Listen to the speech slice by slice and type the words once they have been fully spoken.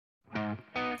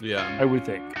Yeah. I would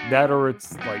think. That or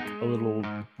it's like a little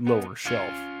lower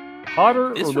shelf.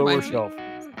 Hotter or lower shelf.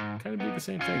 Kind of be the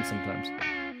same thing sometimes.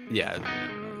 Yeah, you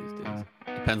never know these days.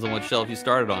 Depends on what shelf you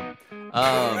started on.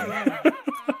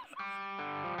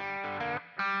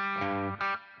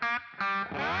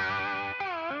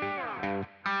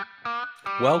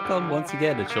 Welcome once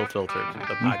again to Chill Filtered,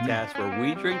 the podcast where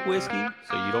we drink whiskey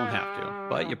so you don't have to,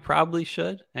 but you probably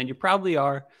should, and you probably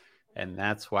are, and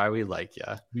that's why we like you.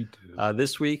 We do.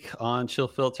 This week on Chill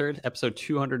Filtered, episode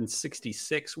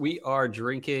 266, we are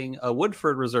drinking a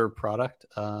Woodford Reserve product,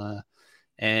 and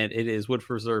it is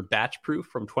Woodford Reserve Batch Proof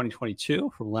from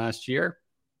 2022, from last year.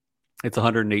 It's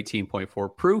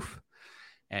 118.4 proof,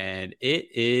 and it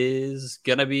is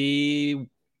going to be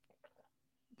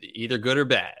either good or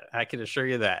bad. I can assure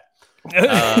you that.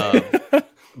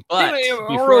 But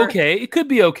or okay. It could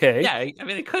be okay. Yeah, I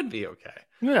mean, it could be okay.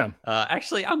 Yeah.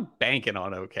 Actually, I'm banking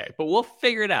on okay, but we'll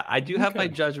figure it out. I do have my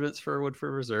judgments for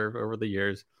Woodford Reserve over the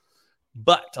years,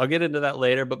 but I'll get into that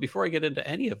later. But before I get into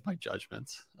any of my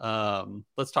judgments,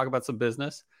 let's talk about some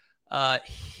business. How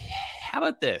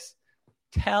about this?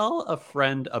 Tell a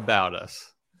friend about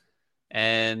us.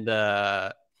 And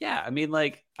I mean,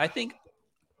 like, I think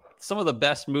some of the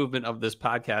best movement of this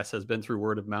podcast has been through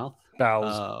word of mouth.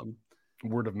 Bowels.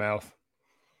 Word of mouth.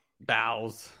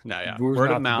 Bowels. No, yeah.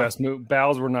 Word of mouth.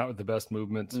 Bowels were not the best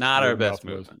movements. Not our best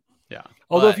movement. Yeah.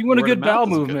 Although if you want a good bowel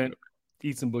movement,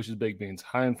 eat some Bush's baked beans.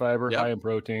 High in fiber, high in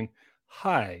protein,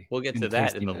 high. We'll get to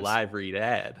that in the live read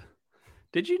ad.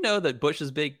 Did you know that Bush's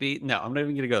baked beans? No, I'm not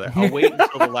even going to go there. I'll wait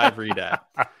until the live read ad.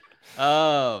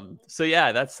 So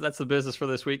yeah, that's the business for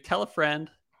this week. Tell a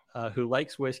friend who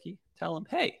likes whiskey. Tell them,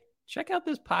 hey, check out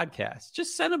this podcast.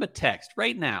 Just send them a text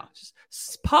right now.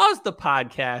 Just pause the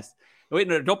podcast. Wait,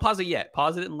 no, don't pause it yet.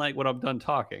 Pause it in like when I'm done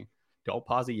talking. Don't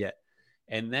pause it yet.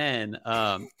 And then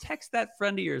text that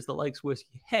friend of yours that likes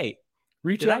whiskey. Hey,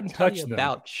 reach out and touch them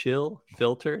about Chill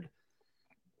Filtered,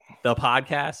 the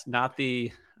podcast, not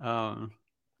the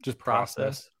just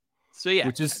process. So yeah,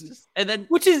 which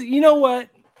is you know what,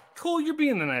 Cole, you're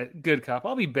being a good cop.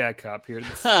 I'll be bad cop here.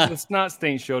 The snot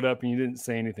stain showed up and you didn't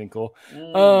say anything, Cole.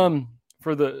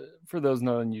 For those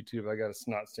not on YouTube, I got a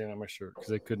snot stain on my shirt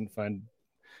because I couldn't find.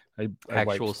 I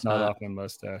wiped snot off my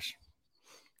mustache.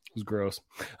 It was gross.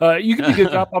 You can be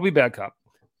good cop. I'll be bad cop.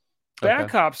 Bad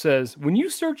cop says when you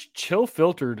search Chill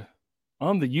Filtered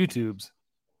on the YouTubes,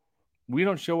 we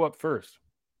don't show up first.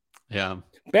 Yeah.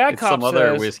 Bad cop some says,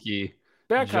 other whiskey.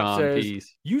 Bad cop says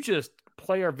piece. You just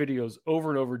play our videos over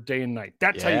and over day and night.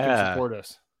 That's how you can support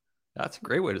us. That's a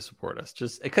great way to support us.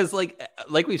 Just because,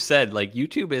 like we've said, like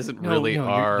YouTube isn't really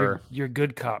our. You're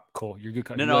good cop, Cole. You're good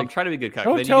cop. No, I'm trying to be good cop.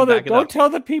 Don't tell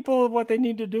the people what they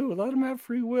need to do. Let them have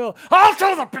free will. I'll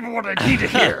tell the people what they need to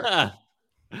hear.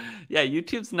 Yeah,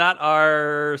 YouTube's not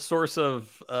our source of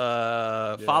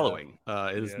following.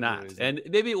 It is not, and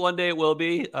maybe one day it will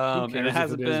be. And it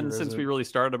hasn't been since we really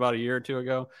started about a year or two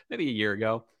ago, maybe a year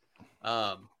ago.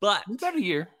 But it's about a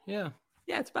year. Yeah,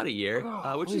 it's about a year,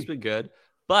 which has been good.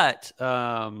 But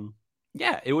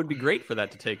it would be great for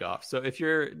that to take off. So if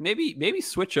you're maybe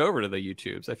switch over to the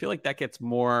YouTubes. I feel like that gets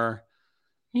more,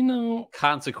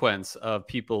 consequence of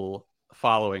people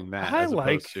following that as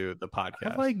opposed to the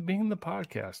podcast. I like being the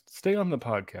podcast. Stay on the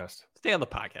podcast.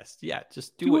 Yeah,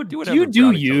 just do whatever you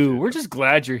do. We're just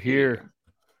glad you're here.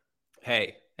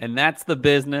 Hey, and that's the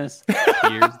business.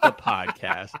 Here's the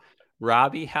podcast.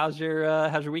 Robbie, how's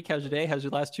your week? How's your day? How's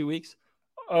your last 2 weeks?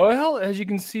 Oh, well, as you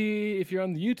can see, if you're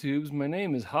on the YouTubes, my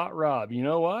name is Hot Rob. You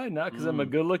know why? Not because I'm a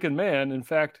good-looking man. In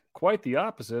fact, quite the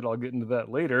opposite. I'll get into that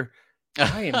later.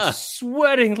 I am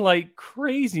sweating like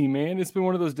crazy, man. It's been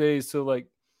one of those days. So,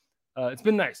 it's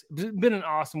been nice. It's been an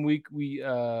awesome week. We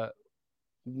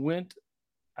went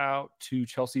out to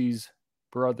Chelsea's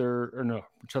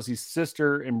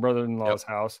sister and brother-in-law's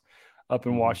house up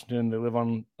in Washington. They live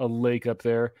on a lake up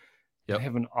there. They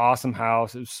have an awesome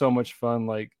house. It was so much fun.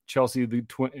 Like Chelsea, the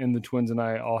twins and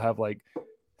I all have like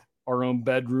our own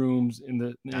bedrooms in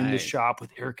the shop with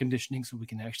air conditioning so we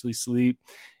can actually sleep.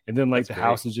 And then the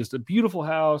house is just a beautiful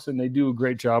house and they do a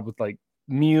great job with like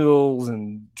meals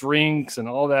and drinks and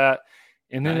all that.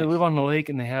 And then they live on the lake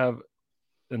and they have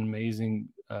an amazing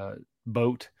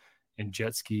boat and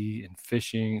jet ski and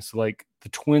fishing. So like the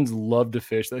twins love to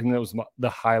fish. I think that was the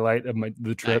highlight of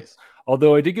the trip. Nice.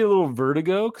 Although I did get a little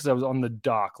vertigo because I was on the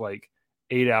dock like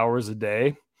 8 hours a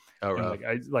day. Oh,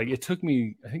 right. It took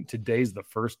me, I think today's the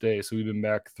first day. So we've been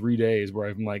back 3 days where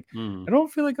I'm like, I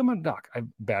don't feel like I'm on a dock.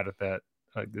 I'm bad at that.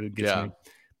 It gets me.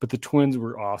 But the twins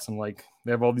were awesome. Like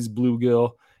they have all these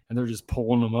bluegill and they're just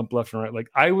pulling them up left and right. Like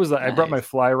I brought my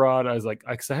fly rod. I was like,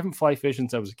 because I haven't fly fished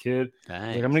since I was a kid.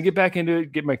 Nice. Like, I'm gonna get back into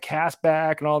it, get my cast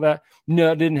back and all that.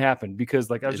 No, it didn't happen because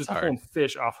like I was just pulling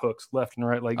fish off hooks left and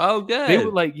right. Like, oh, good. They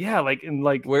were like, yeah, like and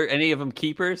like. Were any of them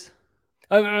keepers?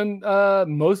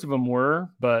 Most of them were,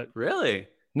 but really,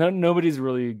 nobody's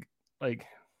really like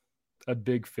a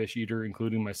big fish eater,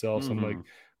 including myself. So I'm like,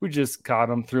 we just caught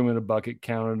them, threw them in a bucket,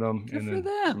 counted them, good and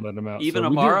then let them out. Even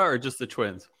Amara or just the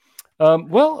twins?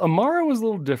 Well, Amara was a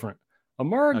little different.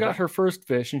 Amara got her first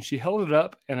fish, and she held it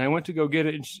up, and I went to go get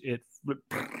it, and she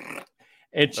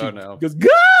goes, go!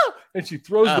 And she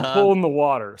throws the pole in the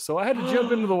water. So I had to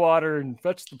jump into the water and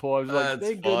fetch the pole. I was like,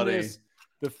 thank goodness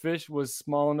the fish was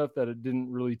small enough that it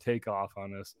didn't really take off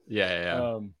on us.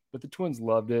 Yeah. But the twins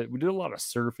loved it. We did a lot of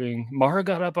surfing. Mara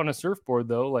got up on a surfboard,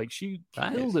 though. Like, she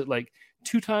killed it. Like,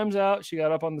 2 times out, she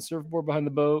got up on the surfboard behind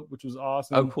the boat, which was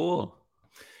awesome. Oh, cool.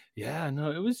 Yeah,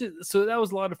 no, it was just, so that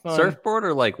was a lot of fun. Surfboard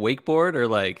or like wakeboard or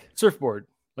like surfboard?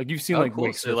 Like you've seen like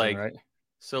wake surfing, right?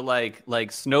 So like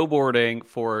snowboarding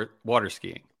for water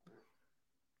skiing.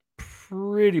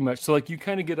 Pretty much. So like you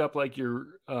kind of get up like you're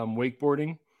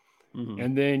wakeboarding,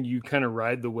 and then you kind of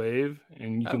ride the wave,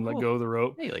 and you can let go of the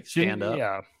rope. Hey, like stand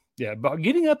up. Yeah. But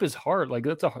getting up is hard. Like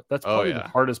that's probably the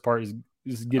hardest part is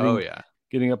getting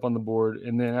getting up on the board.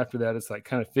 And then after that, it's like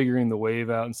kind of figuring the wave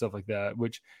out and stuff like that,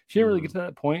 which she didn't really get to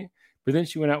that point. But then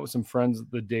she went out with some friends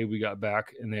the day we got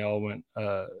back, and they all went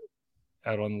out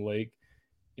on the lake.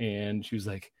 And she was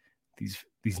like,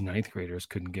 these ninth graders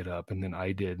couldn't get up. And then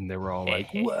I did. And they were all like,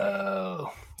 whoa.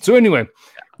 So anyway,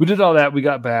 we did all that. We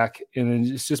got back. And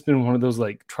then it's just been one of those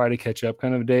like try to catch up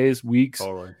kind of days, weeks.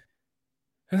 Totally.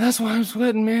 And that's why I'm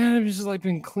sweating, man. I've just like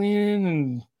been cleaning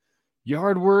and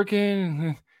yard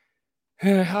working.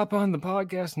 And I hop on the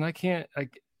podcast and I can't,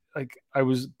 I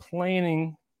was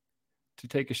planning to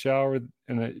take a shower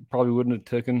and it probably wouldn't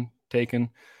have taken,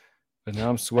 but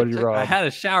now I'm sweaty raw. I had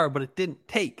a shower, but it didn't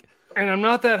take. And I'm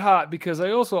not that hot because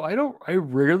I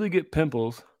rarely get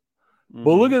pimples.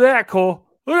 Well, look at that, Cole.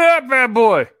 Look at that bad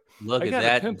boy. Look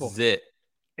at that zit.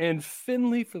 And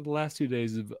Finley for the last 2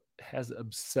 days has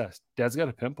obsessed. Dad's got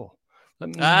a pimple.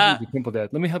 Let me help you with the pimple, Dad.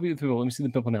 Let me help you with the pimple. Let me see the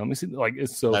pimple now. Let me see. Like,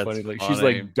 it's so funny. Like, she's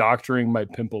like doctoring my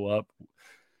pimple up,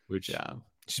 which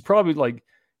she's probably like,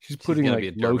 she's putting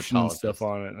like lotion and stuff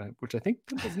on it, which I think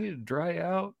pimples need to dry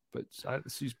out, but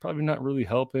she's probably not really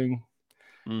helping.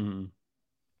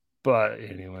 But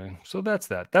anyway, so that's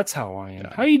that. That's how I am.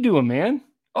 How you doing, man?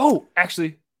 Oh,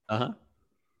 actually,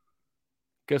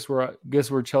 guess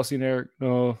where Chelsea and Eric?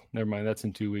 No, never mind. That's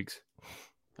in 2 weeks.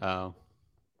 Oh.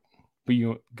 But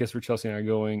you guess where Chelsea and I are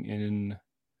going in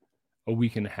a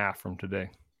week and a half from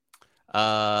today?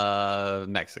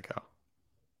 Mexico.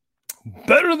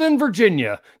 Better than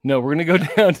Virginia. No, we're going to go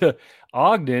down to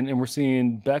Ogden, and we're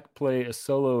seeing Beck play a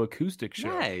solo acoustic show.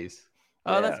 Nice.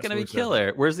 Oh, that's going to be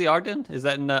killer. Where's the Ogden? Is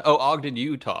that in Ogden,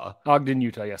 Utah? Ogden,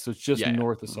 Utah, yeah. So it's just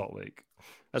north of Salt Lake.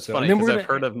 That's funny because I've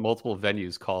heard of multiple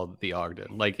venues called the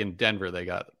Ogden. Like in Denver, they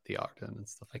got the Ogden and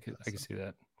stuff like that. I can see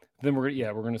that. Then we're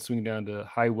going to swing down to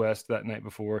High West that night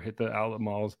before, hit the outlet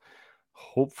malls.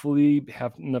 Hopefully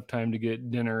have enough time to get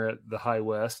dinner at the High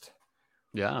West.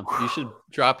 Yeah, you should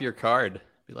drop your card.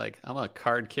 Be like, I'm a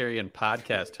card carrying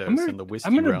podcast host in the whiskey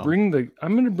realm.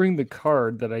 I'm gonna bring the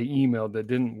card that I emailed that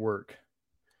didn't work.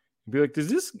 Be like, is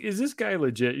this guy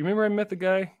legit? You remember I met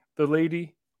the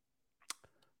lady?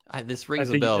 This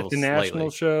rings a bell. At the national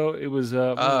show, it was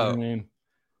what was her name?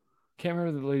 Can't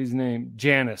remember the lady's name.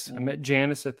 Janice. I met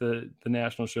Janice at the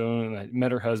national show, and I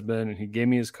met her husband, and he gave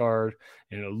me his card,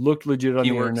 and it looked legit on the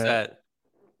internet. He works at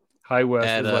High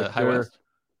West. High West.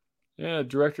 Yeah,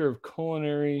 director of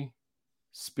culinary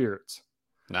spirits.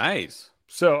 Nice.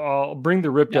 So I'll bring the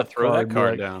ripped up throw card. That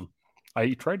card down.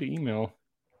 I tried to email.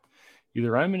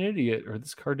 Either I'm an idiot or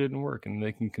this card didn't work, and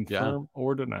they can confirm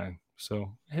or deny.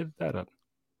 So hit that up.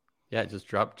 Yeah, just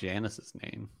drop Janice's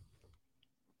name.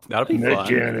 That'll be fun.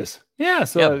 Janice. Yeah,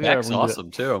 so Beck's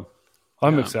awesome too.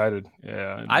 I'm excited.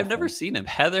 Yeah. I've never seen him.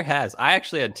 Heather has. I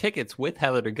actually had tickets with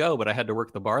Heather to go, but I had to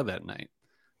work the bar that night.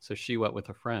 So she went with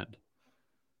a friend.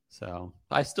 So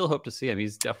I still hope to see him.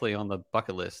 He's definitely on the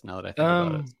bucket list now that I think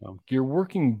about it. So. Your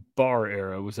working bar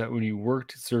era, was that when you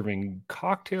worked serving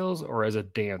cocktails or as a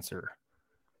dancer?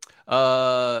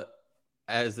 It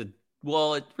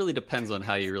really depends on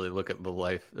how you really look at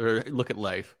life.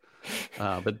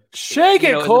 But shake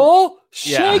it, Cole.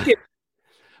 Shake it.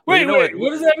 Wait,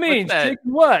 what does that mean? Shake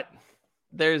what?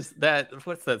 There's that.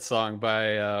 What's that song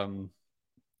by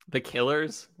The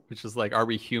Killers? Which is like, are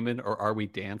we human or are we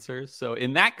dancers? So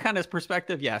in that kind of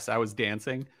perspective, yes, I was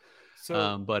dancing.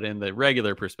 So, but in the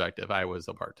regular perspective, I was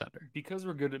a bartender. Because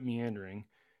we're good at meandering,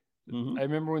 Mm-hmm. I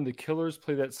remember when the Killers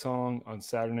played that song on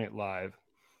Saturday Night Live.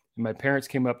 And my parents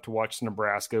came up to watch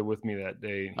Nebraska with me that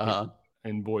day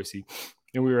in Boise.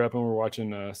 And we were up and we were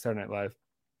watching Saturday Night Live.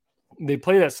 They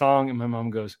play that song and my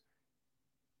mom goes,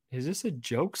 "Is this a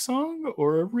joke song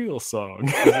or a real song?"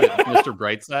 Is it Mr.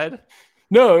 Brightside?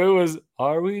 No, it was,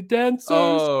 "Are we dancers?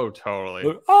 Oh,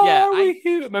 totally.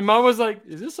 My mom was like,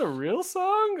 "Is this a real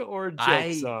song or a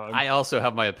joke song?" I also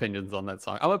have my opinions on that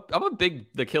song. I'm a big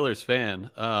The Killers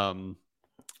fan. I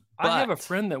have a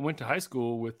friend that went to high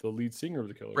school with the lead singer of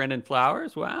the Killers, Brendan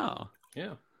Flowers. Wow.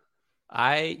 Yeah.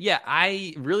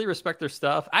 I really respect their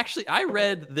stuff. Actually, I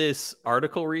read this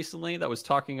article recently that was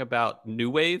talking about new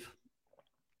wave,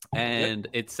 and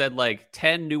it said like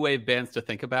 10 new wave bands to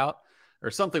think about,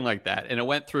 or something like that. And it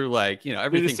went through like,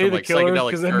 everything from like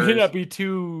psychedelic, because that may not be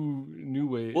too new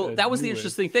wave. Well, that was the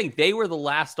interesting thing. They were the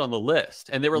last on the list,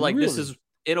 and they were like, this is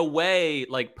in a way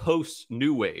like post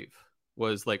new wave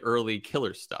was like early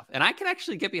Killer stuff. And I can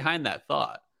actually get behind that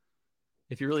thought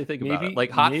if you really think about it.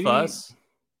 Like Hot Fuss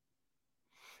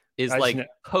is like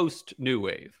post new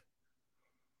wave.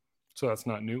 So that's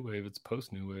not new wave, it's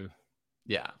post new wave.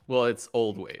 Yeah. Well, it's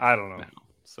old wave. I don't know. Now,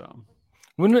 so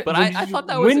I thought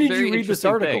that was when a did very you read this interesting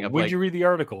article? thing. When did you read the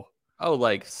article? Oh,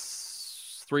 like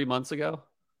 3 months ago.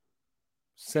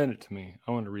 Send it to me.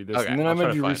 I want to read this. Okay, and then I'm going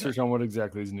to do research it. on what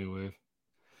exactly is new wave.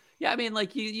 Yeah, I mean,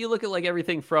 like you look at like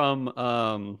everything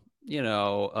from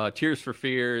Tears for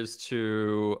Fears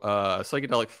to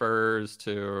Psychedelic Furs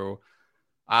to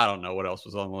I don't know what else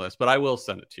was on the list, but I will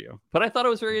send it to you. But I thought it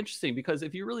was very interesting because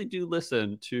if you really do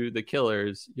listen to the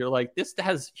Killers, you're like, this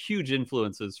has huge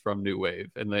influences from new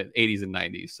wave in the 80s and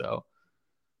 90s. So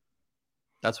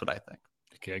that's what I think.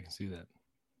 Okay, I can see that.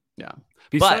 Yeah.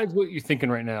 Besides what you're thinking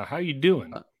right now, how are you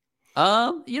doing?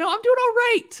 I'm doing all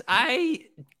right. I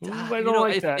don't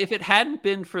like that. If it hadn't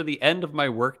been for the end of my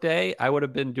workday, I would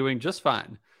have been doing just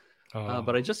fine.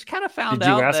 But I just kind of found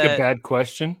out. Did you ask a bad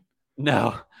question?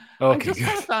 No. Okay, I just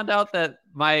kind of found out that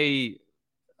I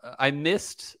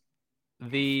missed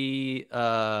the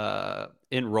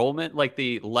enrollment, like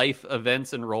the life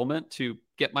events enrollment to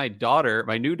get my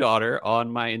new daughter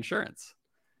on my insurance.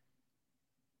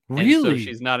 Really? And so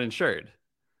she's not insured.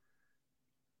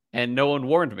 And no one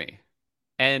warned me.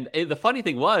 And the funny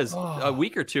thing was, a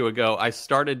week or two ago, I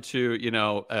started to,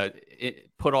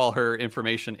 put all her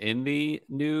information in the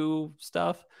new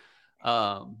stuff.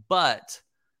 But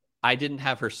I didn't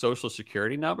have her social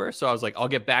security number. So I was like, I'll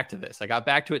get back to this. I got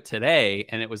back to it today,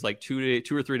 and it was like 2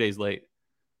 or 3 days late.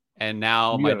 And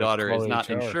now my daughter is not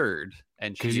insured.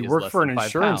 And because you work for an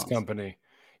insurance company.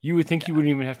 You would think you wouldn't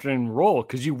even have to enroll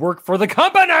because you work for the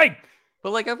company.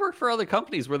 But like I've worked for other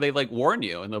companies where they like warn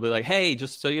you and they'll be like, hey,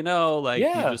 just so you know, like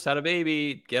you just had a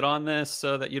baby, get on this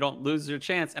so that you don't lose your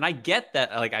chance. And I get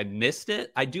that. Like I missed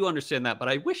it. I do understand that, but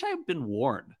I wish I had been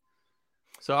warned.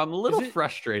 So I'm a little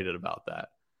frustrated about that.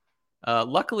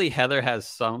 Luckily, Heather has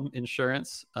some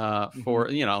insurance for,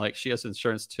 like she has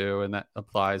insurance too, and that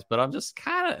applies. But I'm just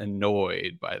kind of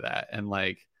annoyed by that and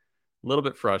like a little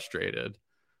bit frustrated.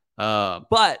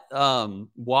 But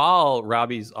while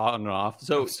Robbie's on and off,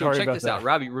 so check this out,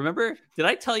 Robbie. Remember, did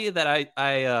I tell you that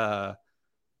I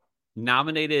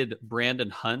nominated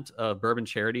Brandon Hunt of Bourbon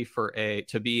Charity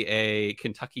to be a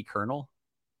Kentucky Colonel?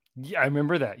 Yeah, I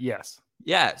remember that. Yes.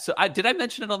 Yeah. So did I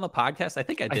mention it on the podcast? I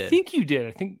think I did. I think you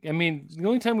did. the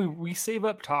only time we save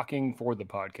up talking for the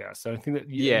podcast. So I think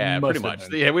that pretty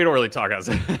much. Yeah, we don't really talk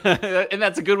outside, and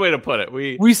that's a good way to put it.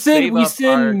 We send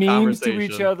memes to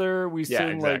each other. We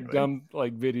send like dumb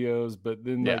like videos, but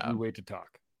then we wait to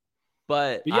talk.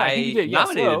 But I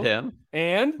nominated him.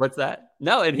 And what's that?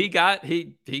 No, and he got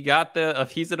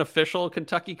he's an official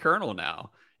Kentucky Colonel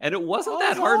now, and it wasn't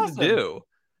that hard to do.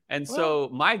 And so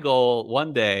my goal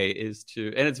one day is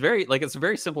and it's a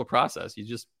very simple process. You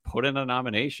just put in a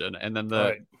nomination and then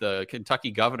the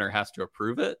Kentucky governor has to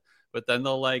approve it, but then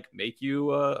they'll like make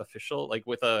you official, like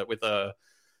with a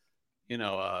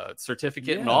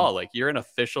certificate and all, like you're an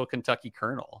official Kentucky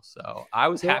Colonel. So I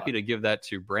was happy to give that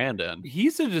to Brandon.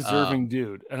 He's a deserving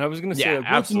dude. And I was going to say,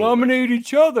 let's nominate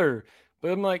each other.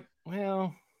 But I'm like,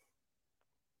 well,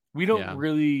 we don't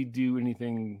really do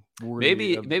anything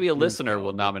worthy. Maybe a listener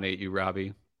will nominate you,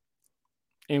 Robbie.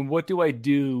 And what do I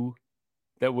do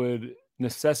that would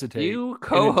necessitate you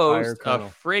co-host a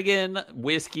friggin'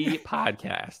 whiskey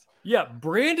podcast? Yeah,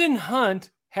 Brandon Hunt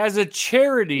has a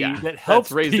charity that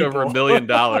helps raised people. over $1 million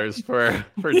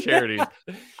for charities.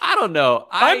 I don't know.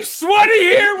 I'm sweaty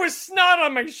here with snot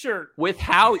on my shirt. With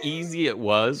how easy it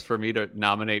was for me to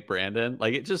nominate Brandon,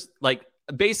 like it just like.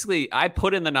 Basically, I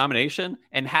put in the nomination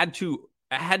and had to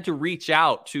reach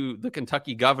out to the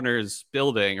Kentucky governor's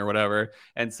building or whatever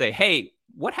and say, hey,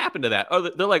 what happened to that? Oh,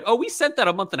 they're like, oh, we sent that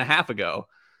a month and a half ago.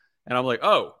 And I'm like,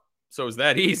 oh, so is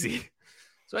that easy?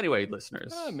 So anyway,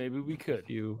 listeners, maybe we could.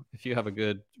 If you have a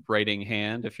good writing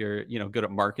hand, if you're good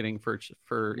at marketing for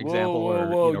example,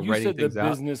 whoa. or You writing said the things out.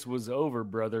 business was over,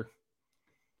 brother.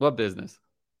 What business?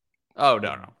 Oh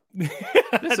no.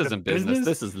 This isn't business.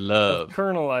 This is love.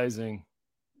 Kernelizing.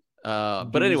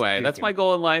 But anyway, that's my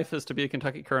goal in life, is to be a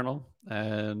Kentucky Colonel.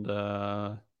 And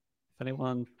if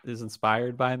anyone is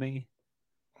inspired by me,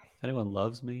 if anyone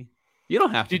loves me, you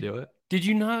don't have to do it. Did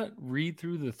you not read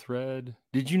through the thread?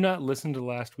 Did you not listen to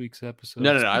last week's episode?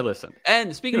 No, I listened.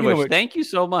 And speaking of which, thank you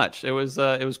so much. It was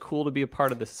cool to be a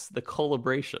part of the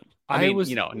collaboration. I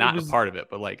mean, not a part of it,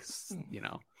 but like,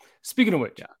 Speaking of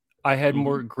which, I had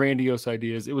more grandiose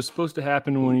ideas. It was supposed to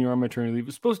happen when you were on maternity leave. It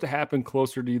was supposed to happen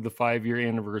closer to the 5-year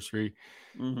anniversary.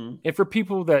 Mm-hmm. And for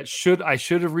people that I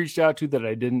should have reached out to that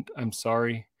I didn't, I'm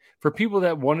sorry. For people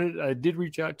that I did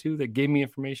reach out to that gave me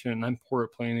information and I'm poor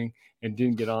at planning and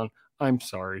didn't get on, I'm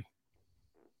sorry.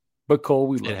 But Cole,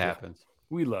 we love you. It happens.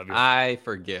 We love you. I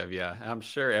forgive you. I'm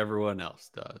sure everyone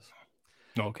else does.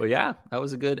 Okay. But yeah, that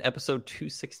was a good episode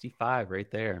 265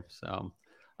 right there. So,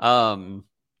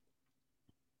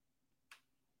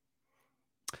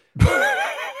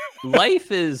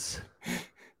 life is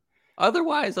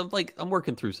otherwise I'm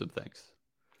working through some things.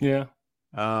 Yeah.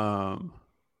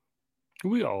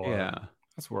 We all are.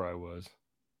 That's where I was.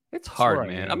 It's hard,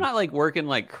 man. I'm not like working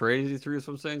like crazy through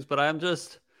some things, but I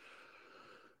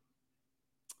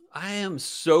am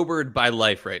sobered by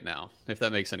life right now, if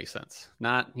that makes any sense.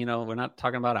 Not, we're not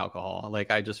talking about alcohol.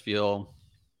 Like, I just feel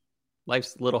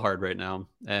life's a little hard right now.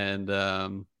 And,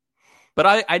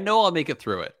 but I know I'll make it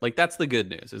through it. Like, that's the good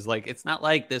news, is like, it's not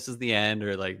like this is the end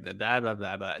or like blah, blah,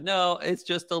 blah, blah. No, it's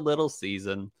just a little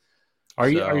season. Are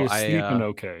you sleeping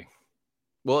okay?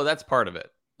 Well, that's part of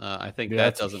it. I think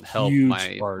that doesn't help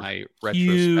my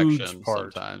retrospection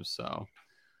sometimes. So,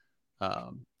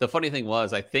 the funny thing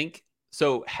was, I think,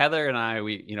 so Heather and I,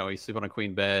 we sleep on a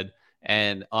queen bed,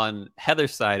 and on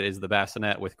Heather's side is the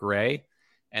bassinet with Gray.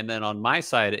 And then on my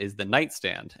side is the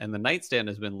nightstand. And the nightstand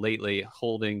has been lately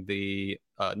holding the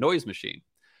noise machine,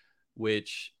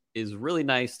 which is really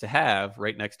nice to have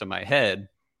right next to my head.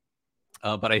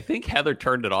 But I think Heather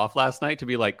turned it off last night to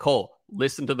be like, Cole,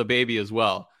 listen to the baby as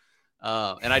well.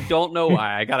 And I don't know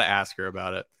why. I got to ask her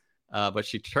about it. But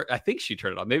I think she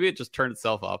turned it off. Maybe it just turned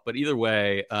itself off. But either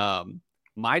way,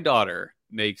 my daughter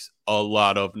makes a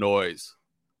lot of noise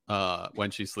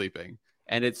when she's sleeping.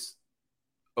 And it's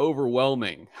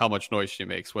overwhelming how much noise she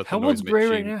makes with the noise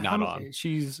machine not on.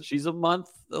 She's a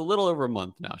little over a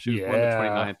month now. She was born the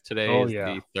 29th. Today is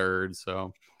the 3rd.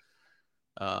 So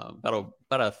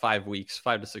about 5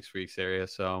 to 6 weeks area.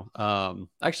 So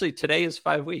actually today is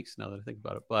 5 weeks now that I think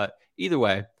about it. But either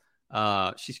way,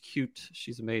 she's cute.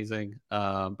 She's amazing.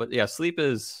 But yeah, sleep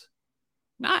is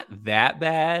not that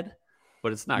bad,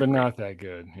 but it's not great. Not that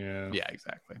good. Yeah. Yeah,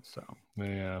 exactly. So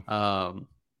yeah.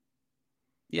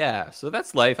 Yeah, so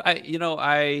that's life.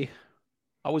 I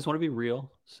always want to be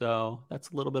real. So that's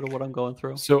a little bit of what I'm going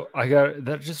through. So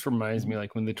that just reminds me,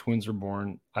 like when the twins were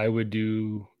born, I would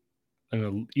do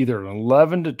either an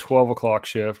 11 to 12 o'clock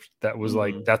shift. That was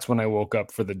like, that's when I woke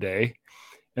up for the day.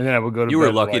 And then I would go to bed. You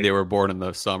were lucky they were born in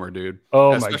the summer, dude.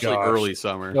 Oh, especially my gosh. Early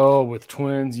summer. Oh, with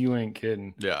twins, you ain't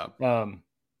kidding. Yeah.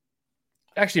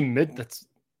 Actually, that's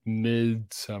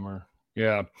midsummer.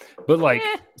 Yeah. But like,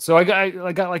 so I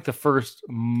got like the first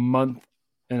month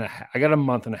and a half. I got a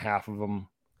month and a half of them.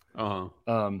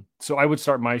 So I would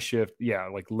start my shift,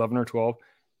 like 11 or 12.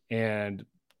 And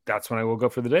that's when I woke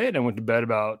up for the day. And I went to bed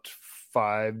about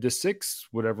 5 to 6,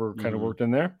 whatever kind of worked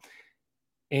in there.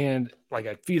 And like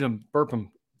I'd feed them, burp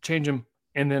them, change them.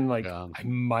 And then like I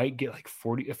might get like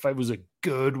 40. If I was a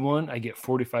good one, I get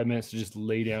 45 minutes to just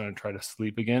lay down and try to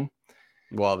sleep again.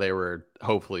 While they were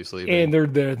hopefully sleeping. And they're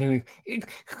there. They're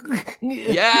like,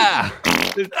 yeah.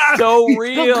 It's so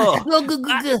real.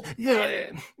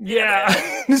 Yeah.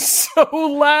 So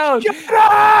loud. Shut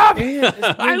up.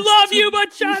 I love you,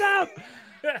 but shut up.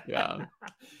 Yeah.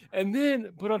 And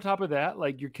then put on top of that,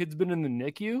 like your kid's been in the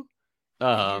NICU.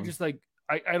 You're just like,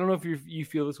 I don't know if you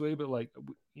feel this way, but like,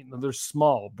 they're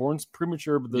small. Born's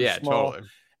premature, but they're small. Totally.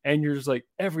 And you're just like,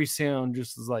 every sound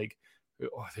just is like,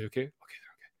 oh, are they okay? Okay.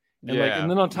 And and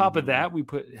then on top of that, do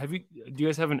you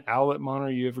guys have an outlet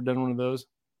monitor? You ever done one of those?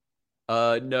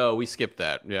 No, we skipped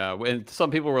that. Yeah. And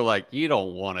some people were like, you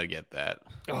don't want to get that.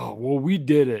 Oh, well, we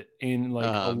did it. And like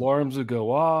alarms would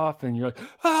go off and you're like,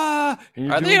 ah, and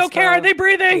you're are they okay? Are they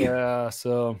breathing? Yeah.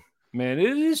 So man,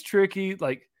 it is tricky.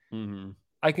 Like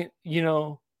I can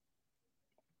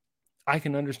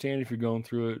understand if you're going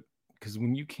through it, because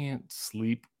when you can't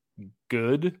sleep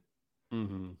good,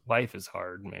 Life is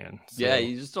hard, man. So, yeah,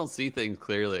 you just don't see things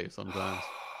clearly sometimes.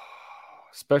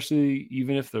 Especially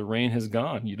even if the rain has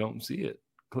gone, you don't see it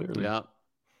clearly. Yeah.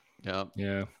 Yeah.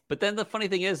 Yeah. But then the funny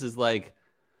thing is like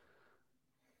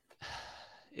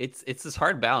it's this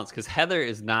hard balance because Heather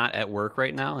is not at work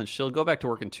right now, and she'll go back to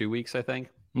work in 2 weeks, I think.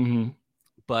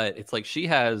 But it's like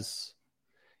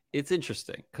it's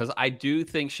interesting because I do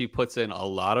think she puts in a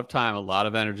lot of time, a lot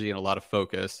of energy, and a lot of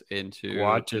focus into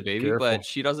the baby. Careful. But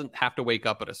she doesn't have to wake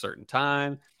up at a certain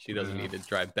time. She doesn't need to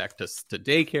drive back to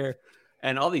daycare.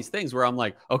 And all these things where I'm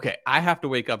like, okay, I have to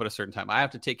wake up at a certain time. I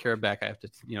have to take care of Beck. I have to,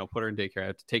 put her in daycare. I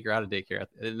have to take her out of daycare.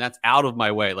 And that's out of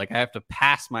my way. Like I have to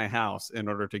pass my house in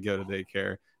order to go to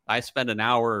daycare. I spend an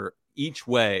hour each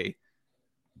way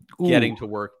getting to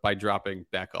work by dropping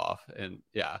Beck off. And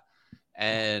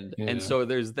and so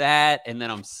there's that. And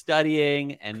then I'm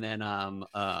studying. And then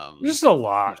just a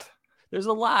lot. There's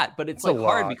a lot, but it's like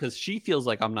hard because she feels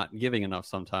like I'm not giving enough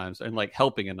sometimes and like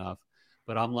helping enough.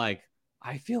 But I'm like,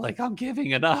 I feel like I'm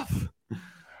giving enough.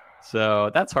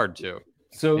 So that's hard too.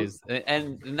 So,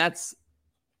 and that's,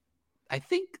 I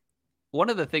think one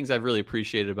of the things I've really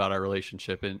appreciated about our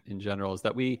relationship in general is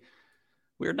that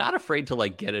we're not afraid to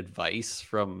like get advice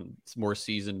from more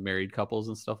seasoned married couples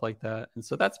and stuff like that. And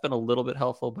so that's been a little bit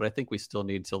helpful, but I think we still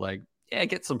need to like,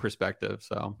 get some perspective.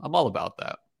 So I'm all about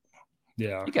that.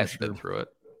 Yeah. You guys have been through it.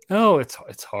 Oh,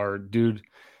 it's hard, dude.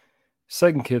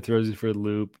 Second kid throws you for the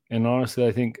loop. And honestly,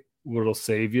 I think what'll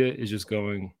save you is just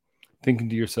thinking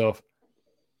to yourself,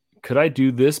 could I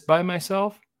do this by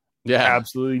myself? Yeah.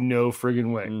 Absolutely no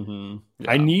friggin' way.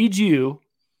 Yeah. I need you.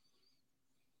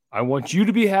 I want you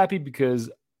to be happy because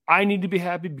I need to be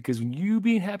happy because you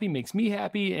being happy makes me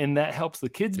happy and that helps the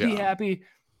kids be happy.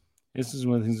 This is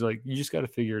one of the things like you just got to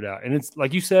figure it out. And it's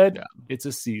like you said, it's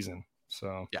a season.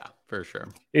 So yeah, for sure.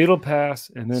 It'll pass.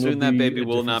 And then soon that baby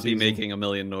will not be making a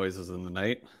million noises in the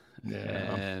night. Yeah.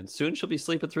 And soon she'll be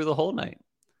sleeping through the whole night.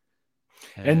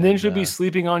 And then she'll be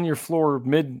sleeping on your floor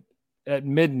at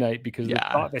midnight because they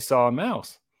thought they saw a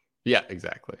mouse. Yeah,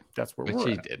 exactly. That's where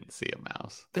she didn't see a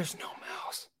mouse. There's no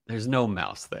mouse. There's no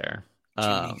mouse there.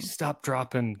 Junie, stop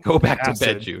dropping. Go back acid.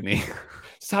 To bed, Junie.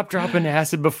 Stop dropping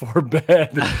acid before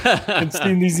bed and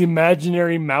seeing these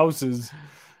imaginary mouses.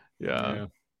 Yeah.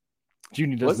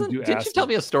 Junie doesn't do acid. Did you tell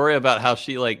me a story about how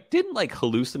she like didn't like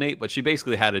hallucinate, but she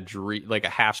basically had a dream, like a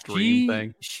half dream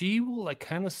thing? She will like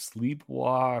kind of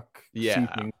sleepwalk. Yeah.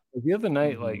 The other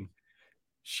night, like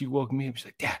she woke me up. She's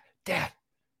like, Dad,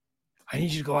 I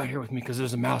need you to go out here with me because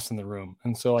there's a mouse in the room.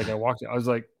 And so like I walked in, I was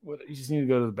like, what? You just need to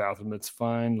go to the bathroom. It's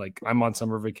fine. Like I'm on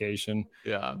summer vacation.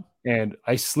 Yeah. And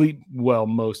I sleep well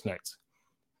most nights.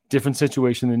 Different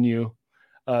situation than you.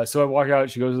 So I walk out,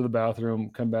 she goes to the bathroom,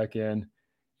 come back in.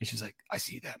 And she's like, I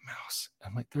see that mouse.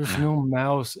 I'm like, there's no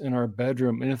mouse in our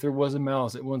bedroom. And if there was a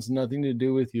mouse, it wants nothing to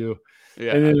do with you.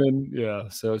 Yeah. And then,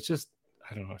 so it's just,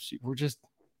 I don't know. We're just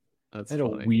at a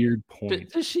weird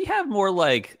point. Does she have more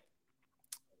like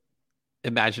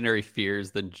imaginary fears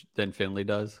than Finley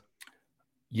does?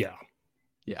 Yeah.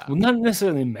 Yeah. Well, not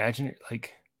necessarily imaginary.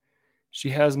 Like she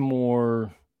has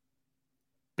more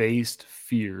based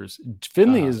fears.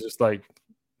 Finley is just like,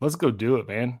 let's go do it,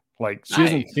 man. Like she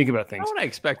doesn't think about things. I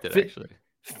expect it actually.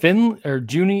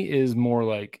 Junie is more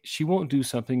like she won't do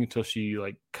something until she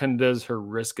like kind of does her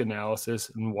risk analysis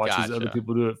and watches other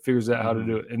people do it, figures out how to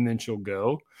do it, and then she'll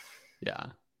go. Yeah.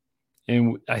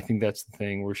 And I think that's the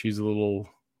thing where she's a little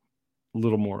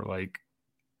more like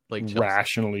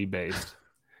rationally based.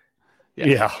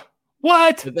 Yeah.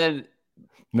 What?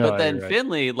 But then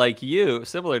Finley, like you,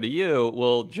 similar to you,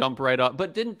 will jump right up.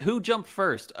 But who jumped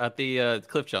first at the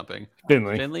cliff jumping?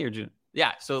 Finley or June?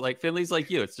 Yeah. So like Finley's like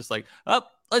you. It's just like,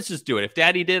 let's just do it. If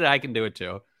Daddy did it, I can do it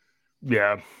too.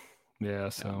 Yeah. Yeah.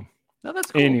 So no,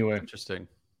 that's cool. Anyway, interesting.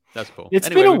 That's cool. It's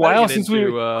been a while since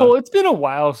it's been a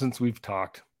while since we've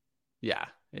talked. Yeah.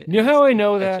 You know how I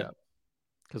know that?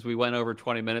 Because we went over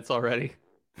 20 minutes already.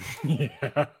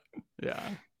 Yeah. Yeah.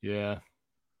 Yeah.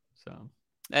 So.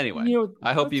 Anyway,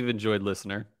 I hope you've enjoyed,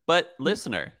 listener. But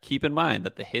listener, keep in mind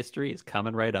that the history is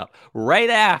coming right up, right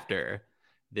after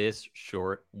this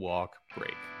short walk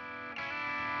break.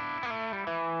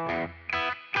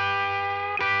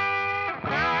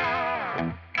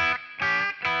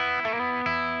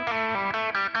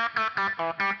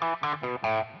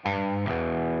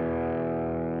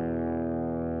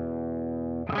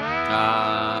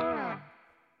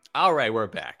 All right, we're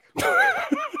back.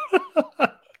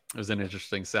 It was an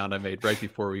interesting sound I made right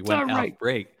before we went out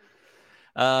break.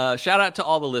 Shout out to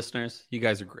all the listeners. You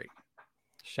guys are great.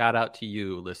 Shout out to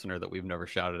you, listener, that we've never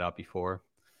shouted out before.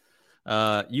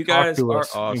 You guys are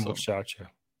awesome. We'll shout you.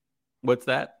 What's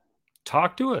that?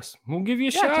 talk to us. We'll give you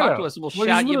a shout talk out. to us and we'll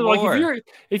shout you like more.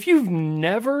 If you've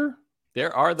never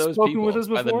there are those spoken people with us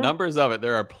before, by the numbers of it.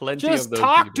 There are plenty just of those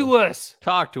talk people. to us.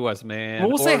 Talk to us, man.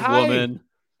 We'll say hi. Woman.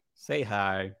 Say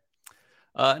hi.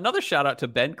 Another shout out to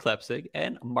Ben Klepsig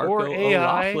and Marco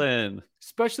O'Loughlin.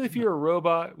 Especially if you're a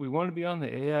robot. We want to be on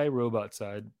the AI robot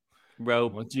side.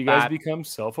 Once you guys become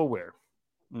self-aware.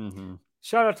 Mm-hmm.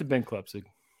 Shout out to Ben Klepsig.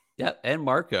 Yep, and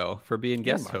Marco for being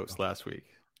guest host last week.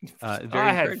 Very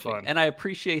I had fun. And I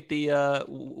appreciate the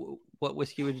what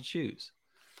whiskey would you choose?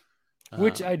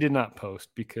 Which I did not post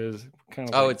because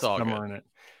kind of it's all summering good. it.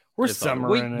 We're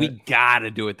summering it. We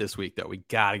gotta do it this week though. We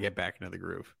gotta get back into the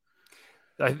groove.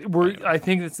 I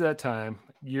think it's that time.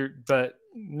 But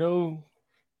no.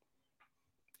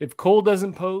 If Cole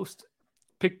doesn't post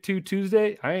Pick 2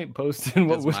 Tuesday, I ain't posting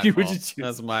what whiskey would you choose.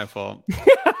 That's my fault.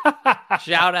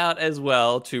 Shout out as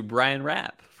well to Brian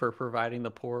Rapp for providing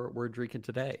the pour we're drinking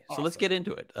today. Awesome. So let's get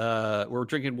into it. We're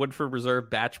drinking Woodford Reserve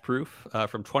Batch Proof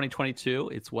from 2022.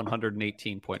 It's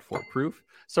 118.4 proof.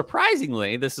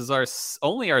 Surprisingly, this is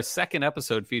only our second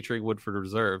episode featuring Woodford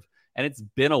Reserve, and it's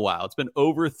been a while. It's been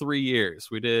over 3 years.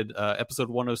 We did episode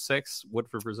 106,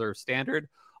 Woodford Reserve Standard,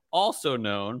 also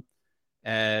known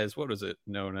as, what was it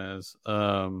known as?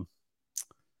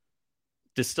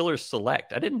 Distiller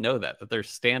Select. I didn't know that their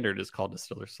standard is called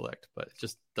Distiller Select, but it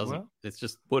just doesn't. Well, it's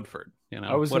just Woodford.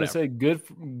 I was going to say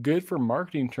good for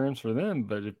marketing terms for them,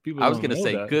 but if people, I was going to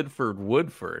say good for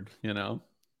Woodford. Anyway.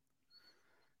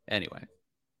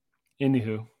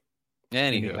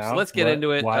 Anywho, so let's get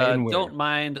into it. Don't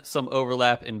mind some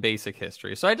overlap in basic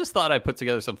history. So I just thought I'd put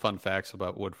together some fun facts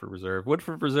about Woodford Reserve.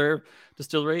 Woodford Reserve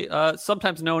Distillery,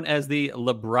 sometimes known as the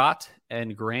Labrat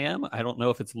and Graham. I don't know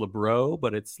if it's Labro,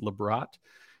 but it's Labrat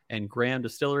and Graham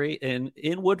Distillery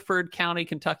in Woodford County,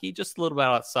 Kentucky, just a little bit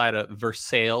outside of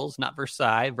Versailles, not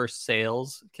Versailles,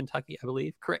 Versailles, Kentucky, I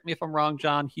believe. Correct me if I'm wrong,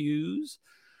 John Hughes.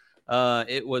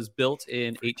 It was built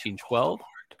in 1812.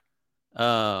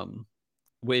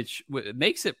 Which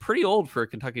makes it pretty old for a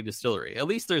Kentucky distillery. At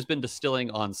least there's been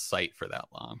distilling on site for that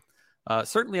long.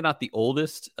 Certainly not the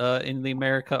oldest in the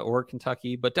America or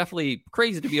Kentucky, but definitely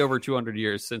crazy to be over 200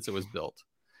 years since it was built.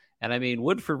 And I mean,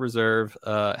 Woodford Reserve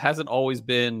hasn't always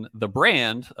been the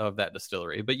brand of that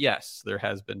distillery, but yes, there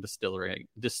has been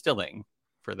distilling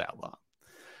for that long.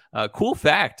 Cool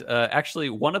fact, actually,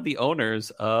 one of the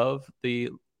owners of the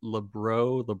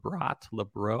Labro,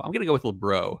 I'm going to go with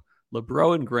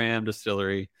Labro and Graham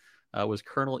Distillery was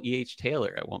Colonel E.H.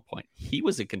 Taylor at one point. He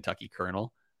was a Kentucky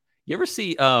colonel. You ever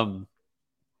see, I'm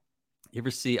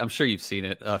sure you've seen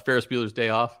it, Ferris Bueller's Day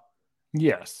Off?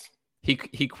 Yes.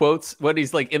 He quotes when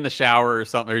he's like in the shower or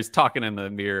something, or he's talking in the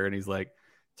mirror and he's like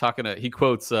he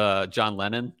quotes John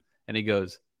Lennon and he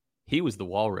goes, he was the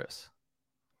walrus.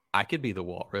 I could be the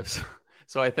walrus.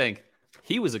 So I think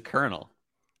he was a colonel.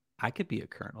 I could be a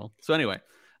colonel. So anyway,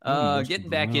 getting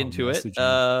back into it.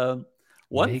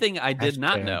 One thing I did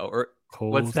not know, or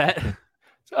what's that?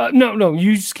 No,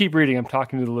 you just keep reading. I'm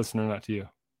talking to the listener, not to you.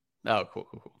 Oh,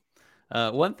 cool.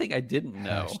 One thing I didn't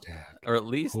know, or at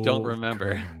least don't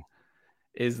remember,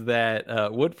 is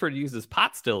that Woodford uses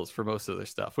pot stills for most of their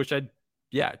stuff, which I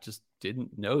just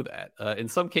didn't know that. In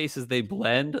some cases, they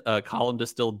blend column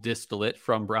distilled distillate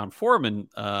from Brown-Forman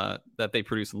that they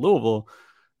produce in Louisville,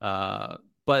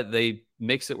 but they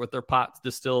mix it with their pot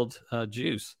distilled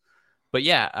juice. But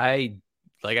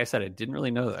like I said, I didn't really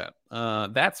know that.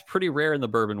 That's pretty rare in the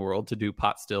bourbon world to do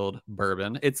pot distilled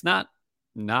bourbon. It's not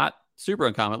super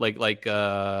uncommon. Like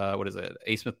what is it?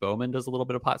 A. Smith Bowman does a little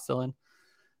bit of pot distilling.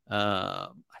 For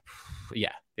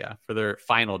their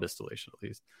final distillation at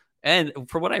least. And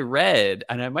from what I read,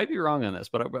 and I might be wrong on this,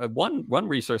 but one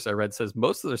resource I read says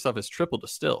most of their stuff is triple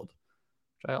distilled,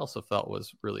 which I also felt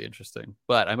was really interesting.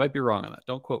 But I might be wrong on that.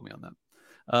 Don't quote me on that.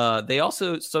 They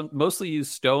also mostly use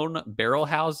stone barrel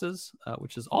houses,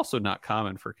 which is also not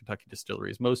common for Kentucky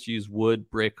distilleries. Most use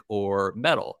wood, brick, or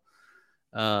metal.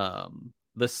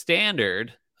 The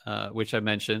standard, which I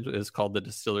mentioned, is called the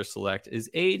Distiller Select, is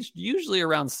aged usually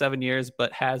around 7 years,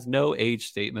 but has no age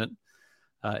statement.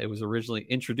 It was originally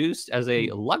introduced as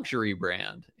a luxury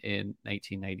brand in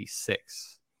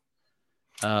 1996.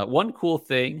 One cool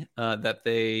thing that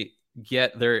they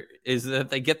get their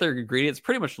ingredients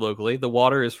pretty much locally. The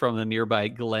water is from the nearby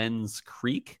Glens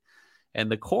Creek,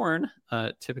 and the corn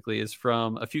typically is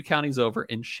from a few counties over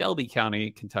in Shelby County,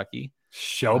 Kentucky.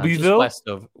 Shelbyville, just west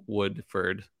of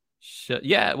Woodford.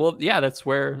 That's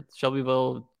where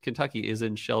Shelbyville, Kentucky is,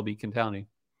 in Shelby County,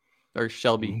 or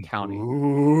Shelby County.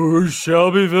 Ooh,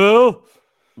 Shelbyville.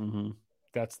 Mm-hmm.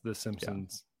 That's the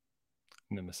Simpsons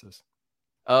nemesis.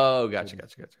 Oh, gotcha.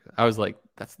 I was like,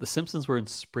 that's the Simpsons were in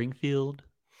Springfield,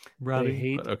 Robbie. They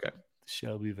hate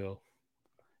Shelbyville.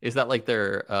 Is that like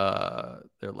their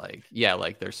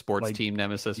like their sports team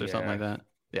nemesis or something like that?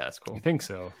 Yeah, that's cool. I think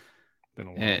so. Been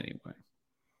a while. Anyway,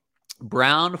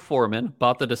 Brown-Forman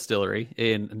bought the distillery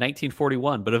in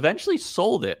 1941, but eventually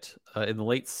sold it in the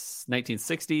late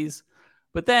 1960s.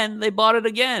 But then they bought it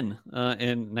again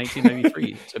in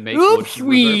 1993 to make Oops,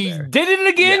 we did it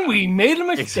again. Yeah. We made a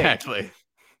mistake. Exactly.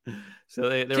 So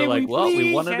they were like, well,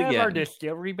 we won it again. Our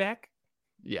distillery back?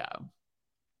 Yeah.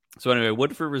 So anyway,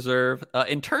 Woodford Reserve,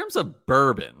 in terms of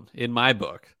bourbon, in my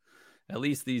book, at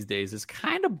least these days, is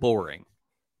kind of boring.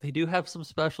 They do have some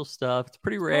special stuff. It's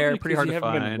pretty rare, pretty hard to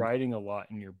find. You haven't been writing a lot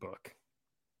in your book.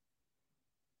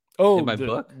 Oh, in my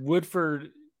book?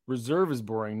 Woodford Reserve is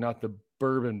boring, not the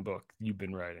bourbon book you've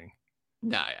been writing.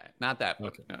 No, not that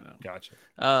book. Okay. No. Gotcha.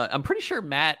 I'm pretty sure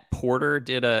Matt Porter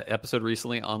did an episode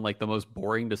recently on like the most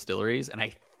boring distilleries, and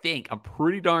I'm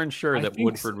pretty darn sure that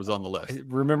Woodford was on the list. I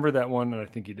remember that one, and I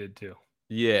think you did too.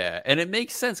 Yeah, and it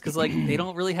makes sense because like they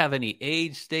don't really have any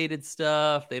age-stated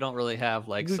stuff. They don't really have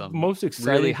like some most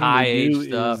really high-age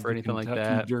stuff or anything like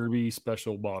that. Derby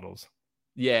special bottles.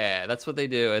 Yeah, that's what they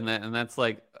do, and that's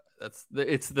like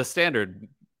it's the standard.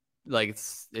 Like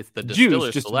it's the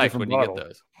distiller select when you get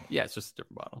those. Yeah, it's just a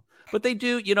different bottle. But they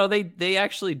do, they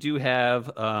actually do have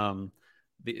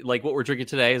like what we're drinking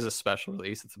today is a special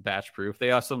release. It's a batch proof. They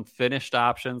have some finished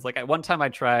options. Like at one time I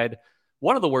tried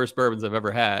one of the worst bourbons I've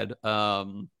ever had.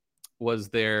 Was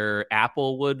their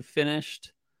applewood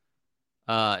finished.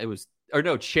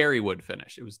 Cherry wood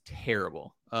finished. It was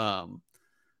terrible.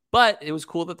 But it was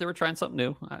cool that they were trying something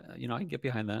new. I can get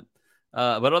behind that.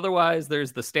 But otherwise,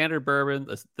 there's the standard bourbon,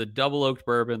 the double oaked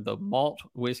bourbon, the malt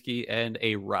whiskey, and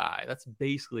a rye. That's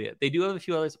basically it. They do have a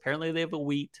few others. Apparently, they have a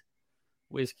wheat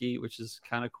whiskey, which is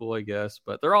kind of cool, I guess.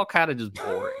 But they're all kind of just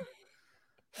boring.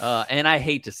 And I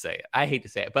hate to say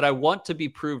it, but I want to be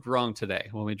proved wrong today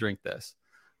when we drink this.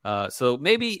 So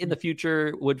maybe in the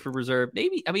future, Woodford Reserve,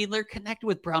 they're connected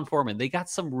with Brown-Forman. They got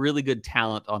some really good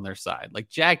talent on their side. Like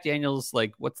Jack Daniels,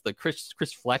 like what's the Chris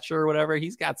Fletcher or whatever?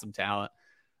 He's got some talent.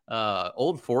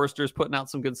 Old Forester's putting out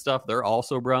some good stuff. They're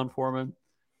also Brown-Forman.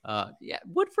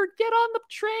 Woodford, get on the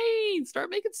train. Start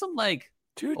making some like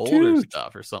older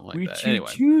stuff or something like that.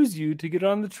 Anyway, choose you to get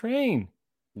on the train.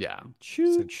 Yeah,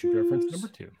 choose. Reference number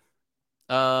 2.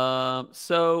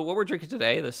 So what we're drinking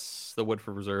today, the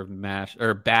Woodford Reserve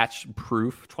Batch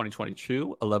Proof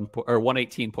 2022,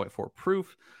 118.4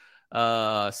 proof.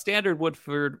 Standard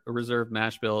Woodford Reserve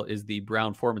mash bill is the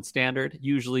Brown-Forman standard,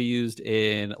 usually used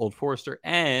in Old Forester,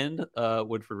 and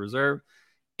Woodford Reserve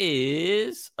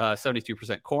is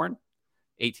 72% corn,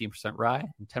 18% rye,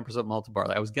 and 10% malted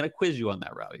barley. I was going to quiz you on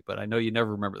that, Robbie, but I know you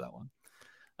never remember that one.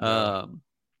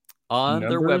 On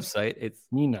their website, it's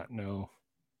me not know.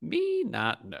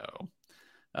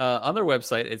 On their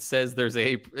website, it says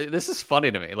this is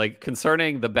funny to me, like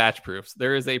concerning the batch proofs,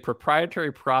 there is a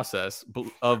proprietary process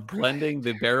of blending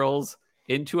the barrels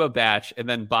into a batch and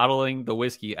then bottling the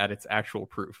whiskey at its actual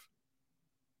proof.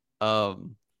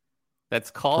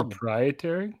 That's called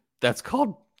proprietary. That's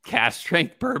called cask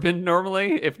strength bourbon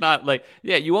normally. If not, like,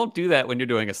 yeah, you won't do that when you're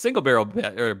doing a single barrel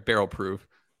or barrel proof,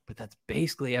 but that's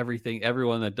basically everything.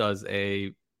 Everyone that does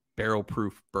a barrel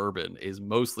proof bourbon is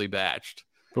mostly batched.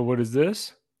 But what is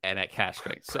this? And at cask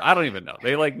strength. So I don't even know.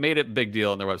 They like made it a big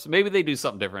deal on their website. Maybe they do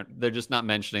something different. They're just not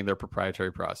mentioning their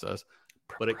proprietary process.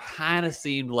 But it kind of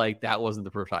seemed like that wasn't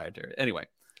the proprietary. Anyway.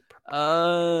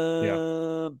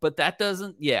 But that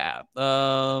doesn't, it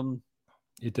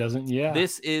doesn't,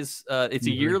 This is, it's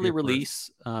a yearly release.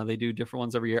 They do different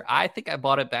ones every year. I think I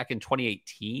bought it back in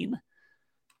 2018.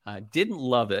 Didn't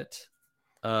love it.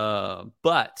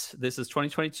 But this is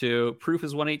 2022. Proof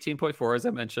is 118.4, as I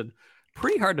mentioned.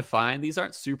 Pretty hard to find. These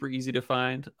aren't super easy to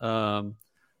find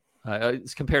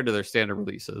it's compared to their standard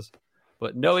releases.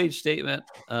 But no age statement.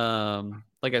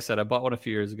 Like I said, I bought one a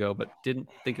few years ago, but didn't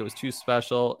think it was too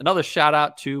special. Another shout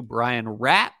out to Brian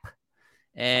Rapp.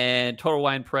 And total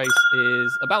wine price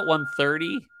is about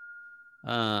 $130.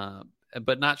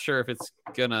 But not sure if it's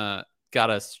got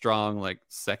a strong like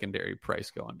secondary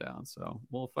price going down. So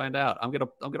we'll find out. I'm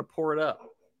gonna pour it up.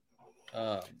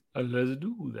 Let's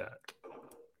do that.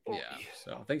 Yeah.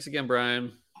 So thanks again,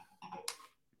 Brian.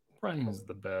 Brian's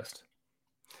the best.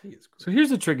 So here's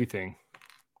the tricky thing.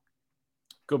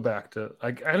 Go back to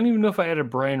I don't even know if I added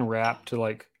Brian Rapp to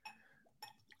like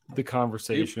the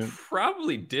conversation. You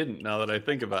probably didn't. Now that I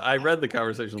think about it, I read the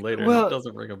conversation later. And it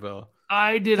doesn't ring a bell.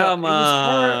 I did. Come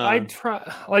on. I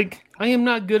try. Like I am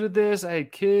not good at this. I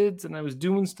had kids and I was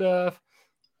doing stuff.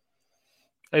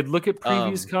 I'd look at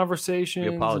previous conversations.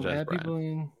 We apologize,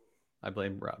 Brian. I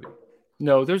blame Robbie.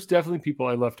 No, there's definitely people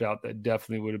I left out that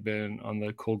definitely would have been on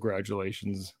the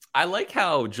congratulations. I like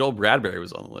how Joel Bradbury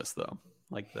was on the list, though.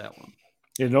 Like that one.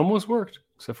 It almost worked,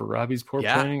 except for Robbie's poor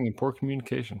Yeah. planning and poor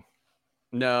communication.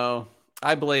 No,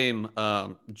 I blame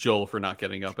Joel for not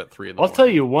getting up at 3 in the I'll morning. tell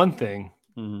you one thing.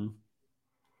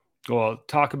 Mm-hmm. Well,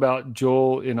 talk about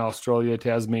Joel in Australia,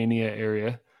 Tasmania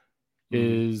area.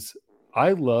 Is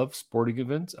I love sporting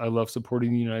events. I love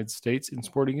supporting the United States in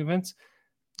sporting events.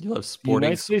 You love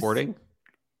supporting?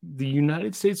 The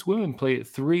United States women play at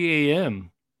 3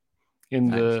 a.m.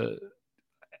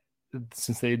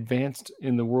 Since they advanced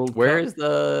in the World Where Cup. Is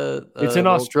the it's in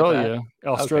Australia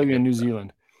and New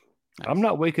Zealand. Nice. I'm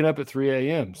not waking up at 3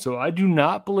 a.m. So I do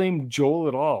not blame Joel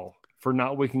at all for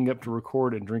not waking up to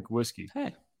record and drink whiskey.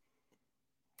 Hey,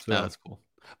 so that's cool.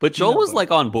 But Joel was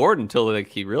like on board until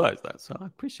he realized that. So I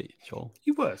appreciate you, Joel.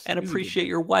 He was, and appreciate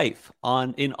your wife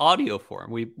in audio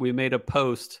form. We made a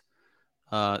post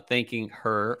thanking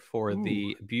her for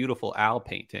the beautiful owl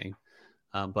painting,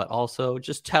 but also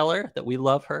just tell her that we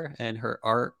love her and her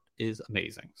art is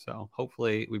amazing. So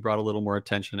hopefully we brought a little more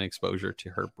attention and exposure to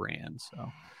her brand.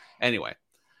 So anyway,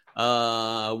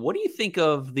 what do you think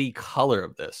of the color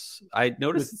of this? I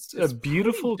noticed it's a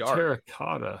beautiful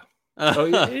terracotta. Oh,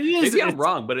 it is. Maybe I'm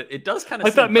wrong, but it does kind of.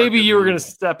 I thought maybe you were going to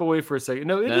step away for a second.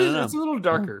 No, is. No. It's a little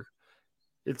darker.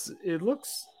 It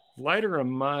looks lighter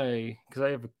on because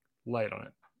I have a light on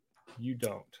it. You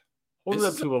don't. Hold it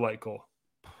up to a light, Cole.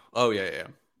 Oh yeah.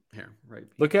 Here, right.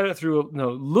 Look at it through.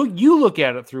 You look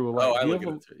at it through a light. Oh, I look at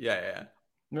it through. Yeah.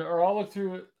 Or I'll look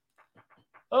through it.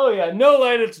 Oh yeah, no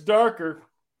light. It's darker.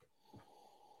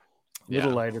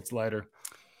 Little light. It's lighter.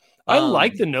 I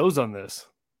like the nose on this.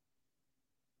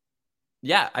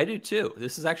 Yeah, I do too.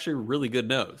 This is actually a really good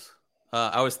nose.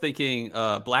 I was thinking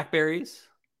blackberries.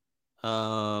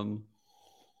 I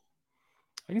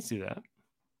can see that.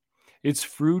 It's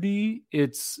fruity.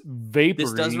 It's vapory.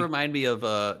 This does remind me of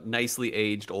a nicely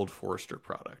aged Old Forester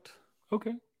product.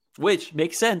 Okay. Which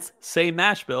makes sense. Same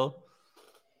mash bill.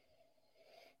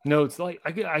 No, it's like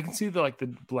I can see the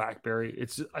blackberry.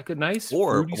 It's like a nice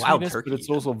or fruity wild sweetness, turkey, but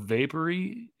it's also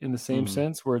vapory in the same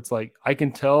sense where it's like I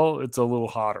can tell it's a little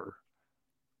hotter.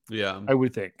 Yeah, I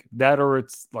would think that, or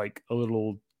it's like a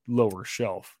little lower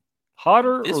shelf.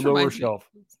 Hotter or lower shelf,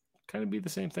 kind of be the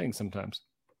same thing sometimes.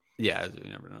 Yeah, you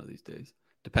never know these days.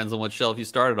 Depends on what shelf you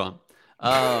started on.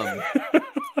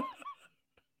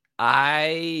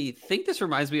 I think this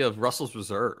reminds me of Russell's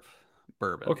Reserve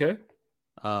bourbon. Okay.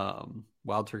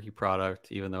 Wild turkey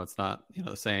product, even though it's not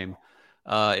the same.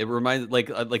 It reminds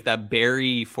like that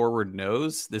berry forward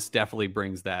nose. This definitely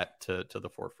brings that to the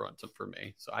forefront for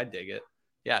me. So I dig it.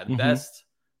 Yeah,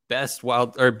 best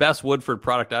Woodford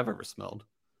product I've ever smelled.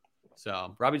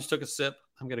 So Robbie just took a sip.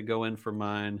 I'm gonna go in for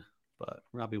mine, but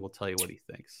Robbie will tell you what he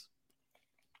thinks.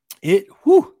 A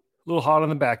little hot on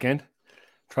the back end.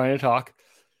 Trying to talk.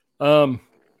 Wow.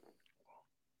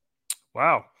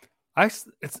 I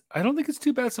don't think it's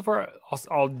too bad so far.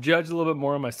 I'll judge a little bit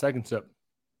more on my second sip.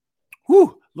 A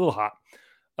little hot.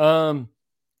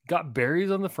 Got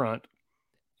berries on the front,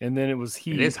 and then it was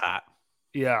heat. It is hot.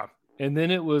 Yeah. And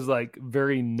then it was like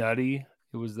very nutty.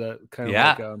 It was that kind of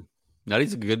like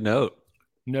nutty's a good note.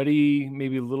 Nutty,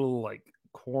 maybe a little like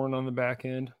corn on the back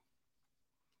end.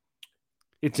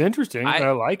 It's interesting. I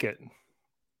like it.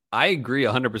 I agree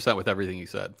 100% with everything you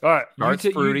said. All right. Starts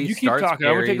fruity, you keep talking. Berries.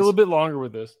 I'm going to take a little bit longer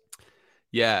with this.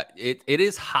 Yeah, it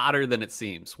is hotter than it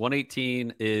seems.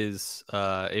 118 is,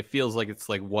 it feels like it's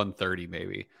like 130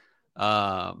 maybe.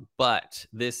 But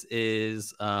this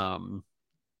is,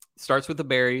 starts with the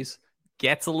berries,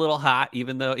 gets a little hot,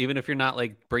 even if you're not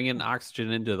like bringing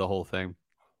oxygen into the whole thing.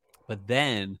 But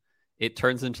then it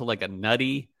turns into like a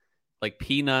nutty, like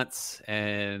peanuts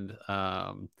and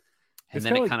then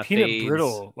it kind of peanut fades.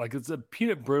 Brittle, like it's a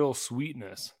peanut brittle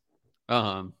sweetness.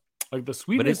 Like the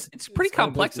sweetness, but it's pretty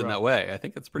complex in that way. I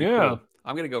think that's pretty cool.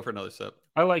 I'm gonna go for another sip.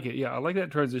 I like it. Yeah, I like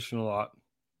that transition a lot.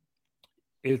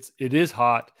 It is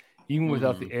hot, even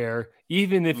without the air.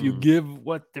 Even if you give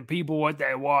the people what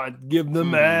they want, give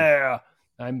them air.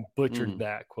 I butchered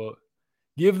that quote.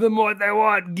 Give them what they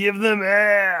want, give them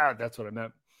air. That's what I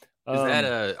meant. Is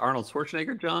that Arnold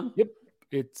Schwarzenegger, John? Yep,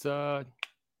 it's Arnold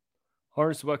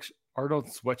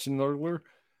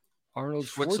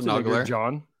Schwarzenegger,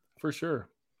 John, for sure.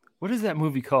 What is that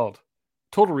movie called?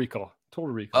 Total Recall.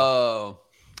 Oh,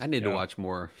 I need to watch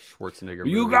more Schwarzenegger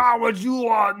movies. You got what you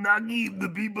want, now give the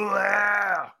people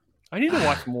air. I need to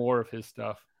watch more of his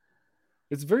stuff.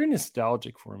 It's very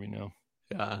nostalgic for me now.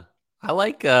 Yeah, I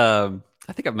like. I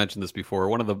think I've mentioned this before.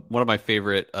 One of my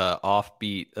favorite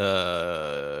offbeat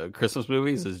Christmas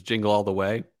movies is Jingle All the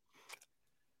Way.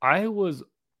 I was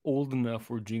old enough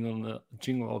where Jingle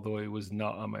All the Way was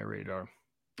not on my radar.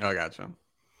 Oh, gotcha.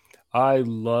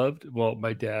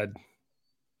 My dad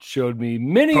showed me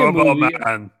many a movie.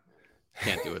 Man.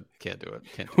 Can't do it.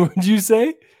 What'd you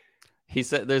say? He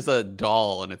said there's a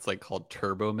doll and it's like called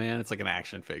Turbo Man. It's like an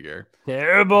action figure.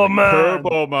 Turbo Man.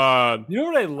 Turbo Man. You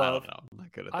know what I love? I don't know. I'm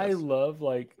not good at this. I love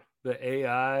like the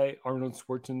AI Arnold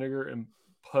Schwarzenegger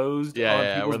imposed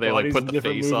on people's where they bodies like put the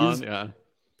face movies. on. Yeah.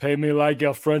 Pay me like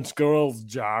your French girls,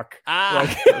 Jack.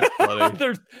 That's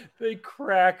funny. They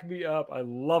crack me up. I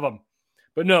love them.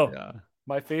 But no,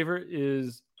 my favorite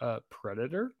is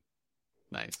Predator.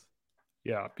 Nice.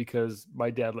 Yeah, because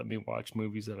my dad let me watch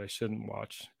movies that I shouldn't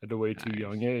watch at a way too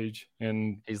young age.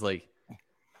 And he's like,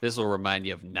 this will remind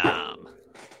you of Nam.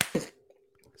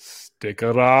 Stick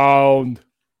around.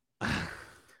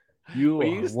 You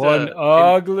are one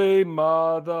ugly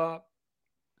mother.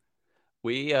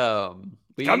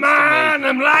 Come on,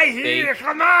 I'm right here.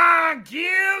 Come on,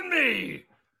 kill me.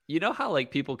 You know how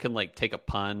like people can like take a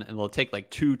pun and they'll take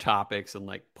like two topics and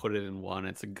like put it in one.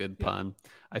 It's a good pun.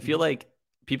 I feel like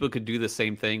people could do the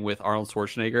same thing with Arnold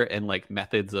Schwarzenegger and like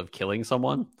methods of killing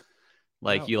someone.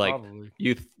 Like you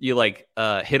hit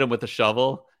him with a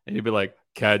shovel and you'd be like,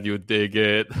 can you dig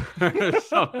it? Or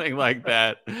something like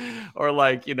that. Or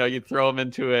like, you throw him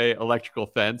into a electrical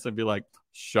fence and be like,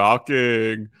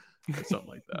 shocking. Or something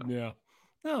like that. Yeah.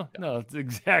 No, it's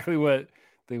exactly what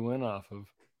they went off of.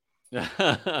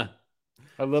 I'm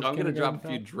going to drop a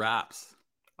few drops.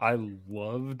 I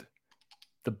loved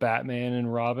the Batman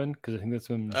and Robin because I think that's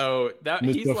when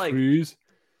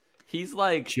he's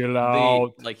like chill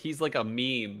out. He's like a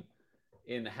meme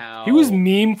in how he was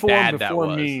meme form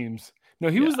before memes. No,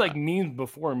 he was like memes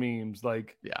before memes.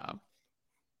 Like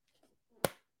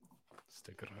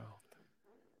stick it out.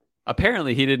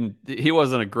 Apparently he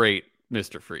wasn't a great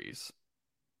Mr. Freeze.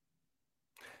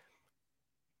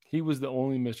 He was the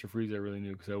only Mr. Freeze I really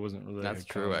knew because I wasn't really. That's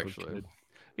true, actually. Kid.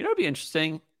 It'd be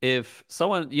interesting if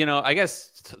someone, I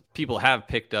guess people have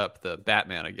picked up the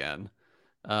Batman again.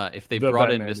 If they brought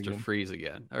Batman in Mr. Freeze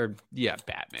again, or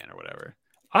Batman or whatever.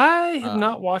 I have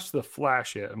not watched The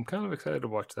Flash yet. I'm kind of excited to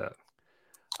watch that.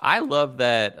 I love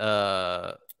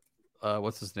that.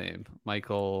 What's his name?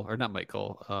 Michael, or not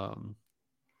Michael?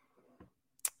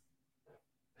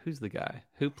 Who's the guy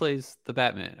who plays the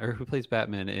Batman, or who plays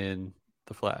Batman in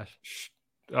The Flash?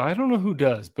 I don't know who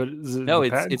does, but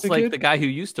it's like the guy who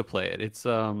used to play it. It's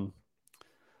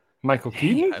Michael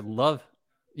Keaton. I love,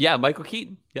 Michael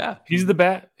Keaton. Yeah, he's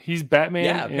He's Batman.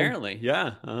 Yeah, apparently.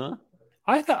 Yeah.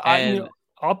 I thought.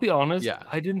 I'll be honest. Yeah.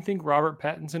 I didn't think Robert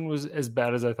Pattinson was as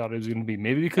bad as I thought he was going to be.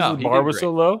 Maybe because the bar was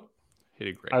so low. He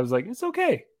did great. I was like, it's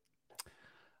okay.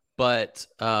 But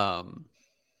I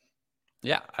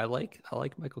like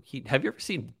Michael Keaton. Have you ever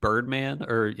seen Birdman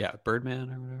or Birdman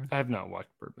or whatever? I have not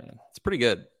watched Birdman. It's pretty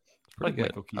good. It's pretty good.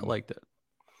 Michael Keaton. I liked it.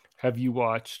 Have you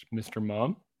watched Mr.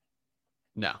 Mom?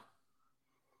 No.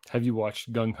 Have you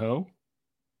watched Gung Ho?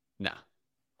 No.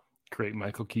 Great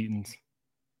Michael Keaton's.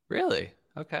 Really?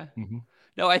 Okay. Mm-hmm.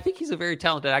 No, I think he's a very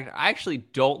talented actor. I actually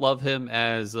don't love him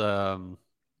as Beetlejuice.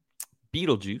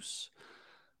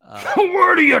 What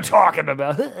are you talking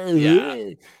about?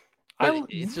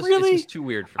 It's just too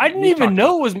weird for me. I didn't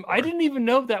even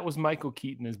know that was Michael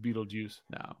Keaton as Beetlejuice.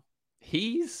 No.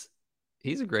 He's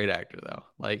a great actor though.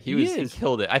 Like he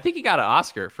killed it. I think he got an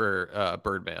Oscar for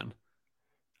Birdman.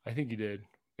 I think he did.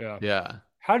 Yeah. Yeah.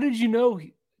 How did you know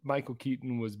Michael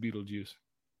Keaton was Beetlejuice?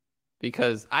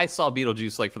 Because I saw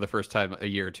Beetlejuice like for the first time a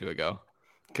year or two ago.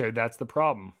 Okay, that's the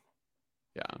problem.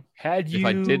 Yeah. If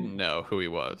I didn't know who he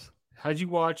was. Had you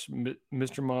watched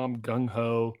Mr. Mom, Gung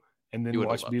Ho, and then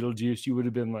watch Beetlejuice, you would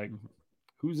have been like,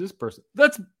 who's this person?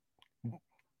 That's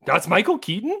Michael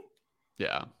Keaton?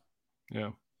 Yeah.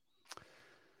 Yeah.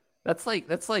 That's like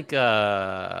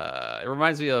it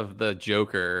reminds me of the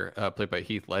Joker played by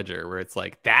Heath Ledger, where it's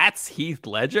like, that's Heath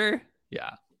Ledger?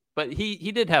 Yeah. But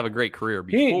he did have a great career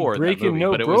before that movie,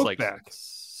 but it was like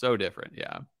so different.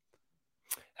 Yeah.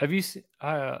 Have you seen,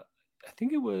 I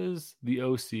think it was The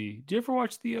O.C. Did you ever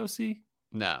watch The O.C.?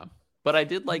 No. But I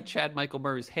did like Chad Michael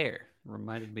Murray's hair. It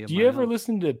reminded me of Do you ever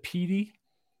listen to Petey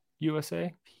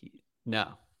USA? No.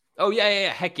 Oh,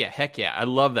 yeah. Heck yeah. I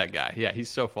love that guy. Yeah, he's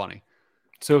so funny.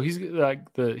 So he's got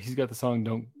the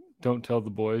song Don't Tell the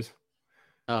Boys.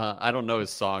 I don't know his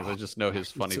songs. I just know his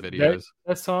funny videos.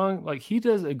 That song, like he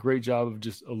does a great job of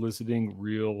just eliciting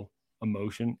real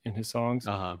emotion in his songs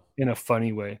in a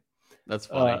funny way. That's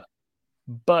funny.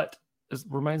 But it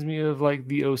reminds me of like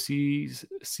the OC's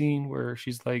scene where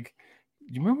she's like,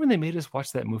 you remember when they made us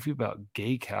watch that movie about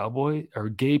gay cowboy or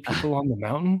gay people on the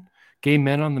mountain, gay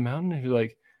men on the mountain? And you're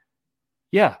like,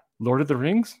 yeah, Lord of the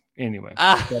Rings. Anyway,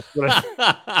 that's what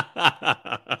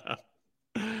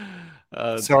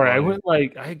sorry, funny. I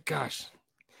went gosh.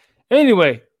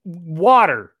 Anyway,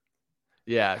 water.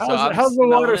 Yeah. How's the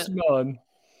water smelling?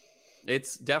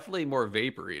 It's definitely more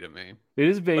vapory to me. It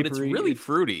is vapory. But it's really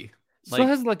fruity. Still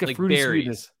has like a fruity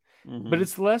sweetness. Mm-hmm. But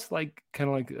it's less like kind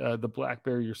of like the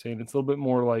blackberry you're saying. It's a little bit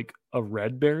more like a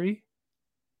red berry.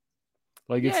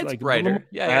 Like it's like brighter.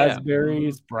 Raspberry Mm-hmm.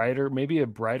 is brighter. Maybe a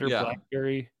brighter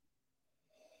blackberry.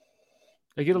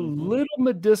 I get a little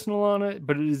medicinal on it,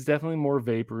 but it is definitely more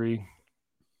vapory.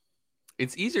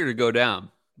 It's easier to go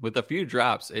down. With a few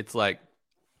drops, it's like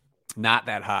not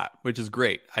that hot, which is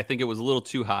great. I think it was a little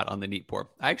too hot on the neat pour.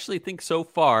 I actually think so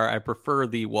far I prefer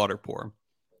the water pour.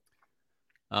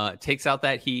 It takes out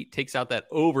that heat, takes out that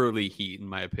overly heat, in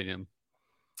my opinion.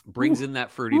 Brings in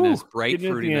that fruitiness, bright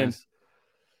fruitiness.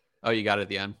 Oh, you got it at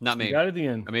the end. Not me. You got it at the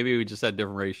end. Maybe we just had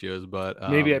different ratios, but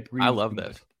maybe I love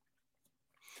this.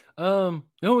 No,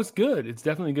 it's good. It's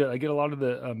definitely good. I get a lot of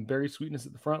the berry sweetness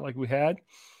at the front, like we had,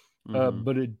 but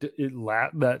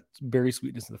that berry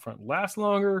sweetness in the front lasts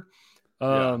longer.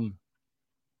 On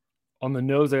the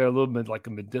nose, I got a little bit like a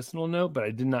medicinal note, but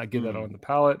I did not get that on the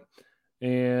palate.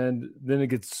 And then it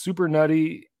gets super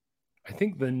nutty. I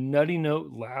think the nutty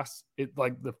note lasts. It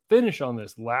like the finish on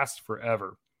this lasts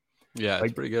forever. Yeah,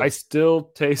 it's pretty good. I still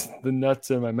taste the nuts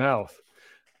in my mouth.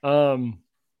 And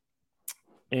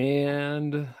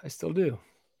I still do.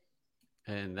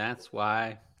 And that's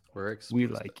why we're exclusive.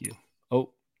 We like you.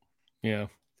 Oh, yeah.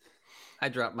 I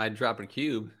dropped my drop a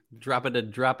cube. Drop it a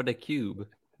cube.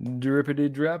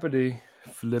 Drippity droppity.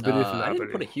 Flippity floppity. I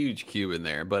didn't put a huge cube in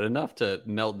there, but enough to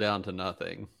melt down to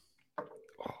nothing. Oh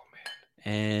man.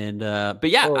 And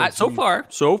but yeah, so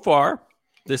far,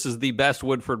 this is the best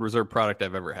Woodford Reserve product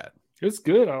I've ever had. It's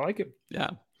good. I like it.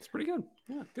 Yeah, it's pretty good.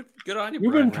 Yeah, good on you.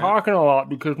 We've been talking a lot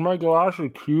because my glass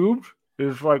of cubes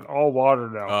is like all water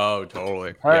now. Oh,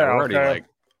 totally. Yeah, we're already like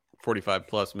 45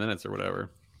 plus minutes or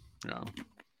whatever. Yeah.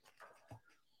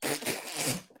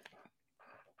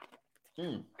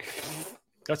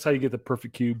 That's how you get the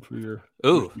perfect cube for your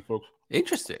folks.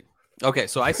 Interesting. Okay,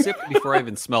 so I sipped before I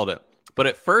even smelled it. But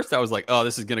at first I was like, oh,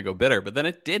 this is gonna go bitter, but then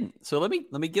it didn't. So let me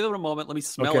give it a moment. Let me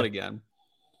smell it again.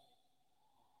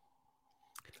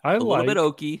 A little bit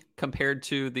oaky compared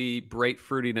to the bright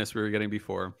fruitiness we were getting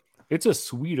before. It's a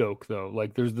sweet oak though.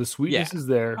 Like there's the sweetness is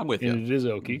there. I'm with you. And it is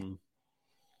oaky. Mm-hmm.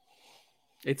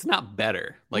 It's not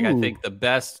better. Like I think the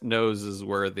best noses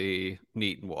were the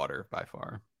neat and water by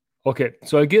far. Okay,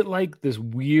 so I get like this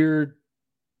weird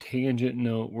tangent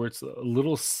note where it's a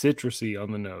little citrusy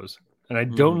on the nose, and I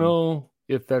don't know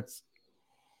if that's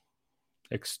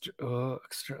extra.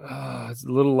 It's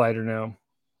a little lighter now.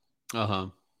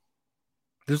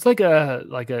 There's like a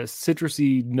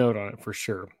citrusy note on it for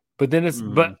sure, but then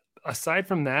but aside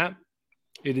from that,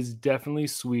 it is definitely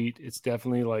sweet. It's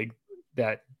definitely like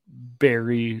that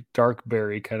berry, dark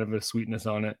berry kind of a sweetness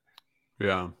on it.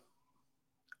 Yeah.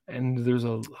 And there's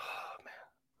a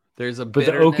but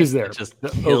the oak is there. That just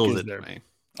kills it there. Me.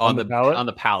 On the palate? On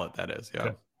the palate, that is, yeah.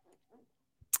 Okay.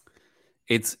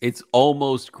 It's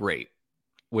almost great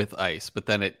with ice, but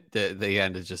then the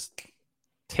end it just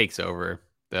takes over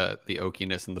the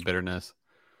oakiness and the bitterness.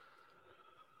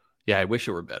 Yeah, I wish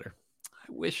it were better.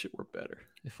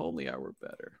 If only I were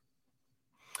better.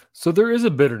 So there is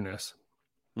a bitterness,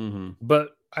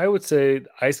 but I would say the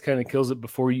ice kind of kills it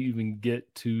before you even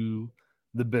get to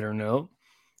the bitter note.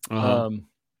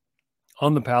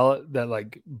 On the palate, that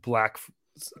like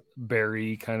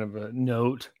blackberry kind of a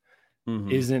note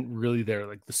isn't really there.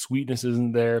 Like the sweetness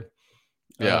isn't there.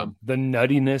 Yeah. The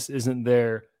nuttiness isn't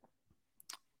there.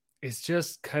 It's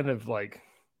just kind of like,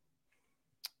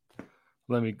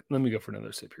 let me go for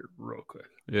another sip here real quick.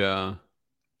 Yeah.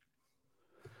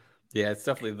 Yeah, it's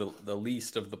definitely the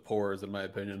least of the pours in my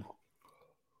opinion.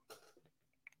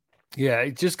 Yeah,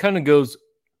 it just kind of goes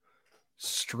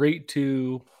straight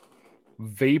to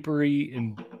vapory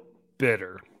and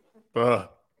bitter.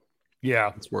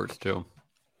 Yeah, it's worse too.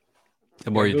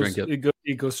 The more you drink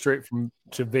it goes straight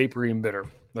to vapory and bitter.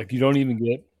 Like you don't even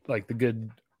get like the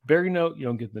good berry note. You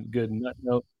don't get the good nut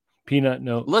note, peanut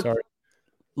note.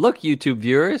 Look, YouTube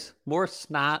viewers, more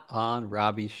snot on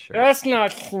Robby's shirt. That's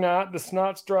not snot. The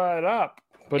snot's dried up.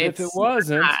 But if it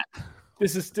wasn't,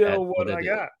 this is still what I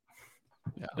got.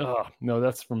 Yeah. Oh no,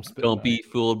 that's from Spit. Don't be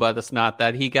fooled by the snot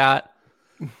that he got.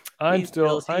 I'm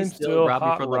still Robby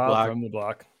hot from the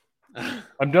block.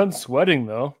 I'm done sweating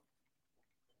though.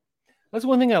 That's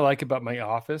one thing I like about my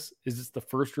office is it's the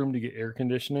first room to get air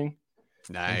conditioning.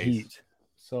 Nice. And heat.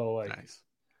 So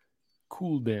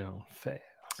cool down fast.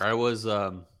 I was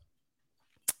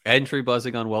entry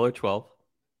buzzing on Weller 12.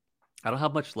 I don't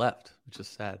have much left, which is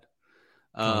sad.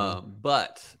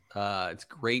 But it's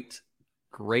great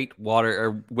water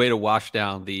or way to wash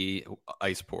down the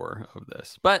ice pour of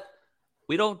this. But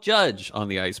we don't judge on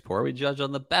the ice pour; we judge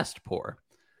on the best pour.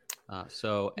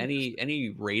 So,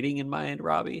 any rating in mind,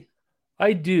 Robbie?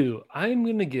 I do. I'm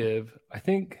gonna give. I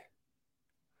think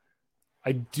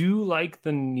I do like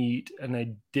the neat, and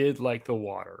I did like the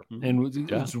water. And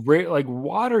it's rare. Like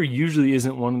water usually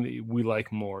isn't one that we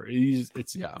like more.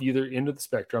 It's either end of the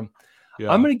spectrum. Yeah.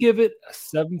 I'm gonna give it a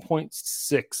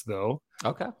 7.6 though.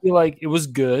 Okay. I feel like it was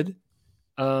good.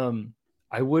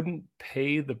 I wouldn't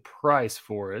pay the price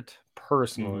for it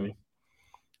personally.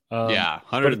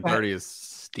 130 is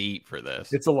steep for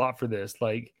this. It's a lot for this.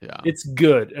 Like, it's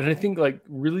good. And I think like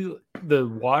really the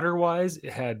water wise,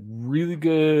 it had really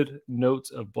good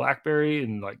notes of blackberry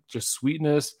and like just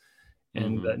sweetness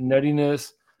and that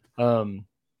nuttiness. And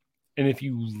if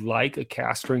you like a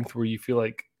cask strength where you feel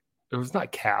like it was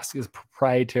not cask, it's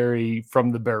proprietary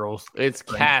from the barrels. It's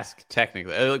cask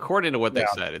technically. According to what they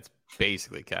said, it's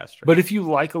basically cask strength. But if you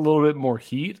like a little bit more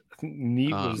heat, I think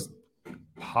neat was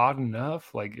hot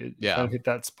enough. Like it kind of hit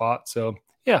that spot. So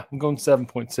yeah, I'm going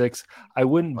 7.6. I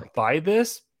wouldn't buy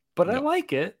this, but I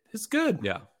like it. It's good.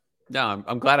 Yeah. No,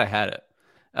 I'm glad I had it.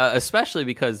 Especially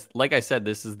because, like I said,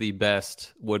 this is the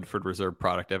best Woodford Reserve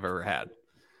product I've ever had.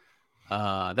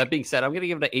 That being said, I'm going to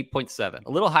give it an 8.7,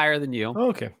 a little higher than you. Oh,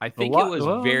 okay. I think it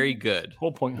was very good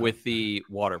whole point with the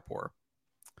water pour.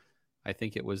 I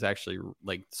think it was actually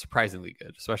like surprisingly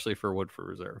good, especially for Woodford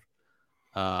Reserve.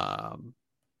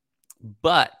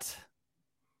 But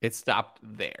it stopped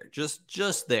there,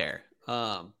 just there.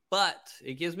 But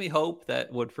it gives me hope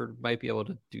that Woodford might be able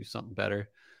to do something better.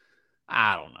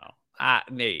 I don't know.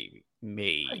 Maybe.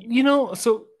 You know,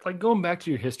 so like going back to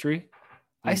your history,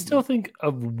 I still think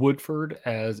of Woodford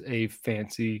as a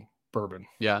fancy bourbon.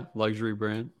 Yeah, luxury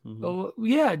brand.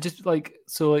 Yeah, just like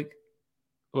so. Like,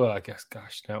 well, I guess,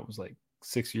 gosh, now it was like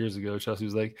 6 years ago. Chelsea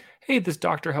was like, "Hey, this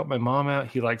doctor helped my mom out.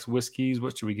 He likes whiskeys.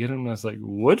 What should we get him?" And I was like,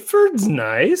 "Woodford's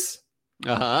nice."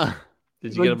 Did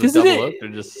you get him a double oaked or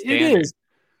just standard? It is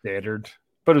standard,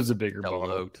 but it was a bigger double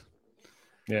bottle. Oaked.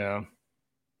 Yeah,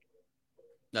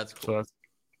 that's cool.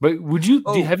 But would you?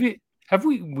 We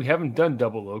haven't done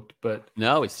double oaked, but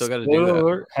no, we still got to do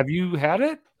that. Have you had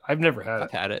it? I've never had it.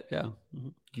 I've had it. Yeah,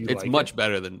 it's much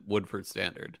better than Woodford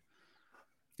Standard.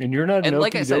 And you're not. And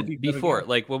like I said before,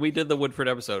 like when we did the Woodford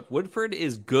episode, Woodford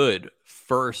is good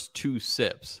first 2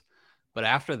 sips, but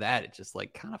after that, it just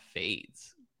like kind of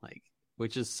fades. Like,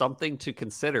 which is something to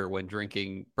consider when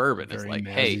drinking bourbon. It's like,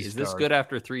 hey, is this good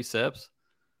after 3 sips?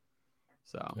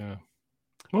 So, yeah.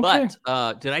 Okay.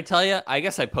 But did I tell you? I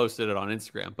guess I posted it on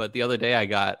Instagram. But the other day I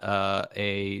got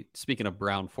speaking of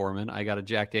Brown Foreman, I got a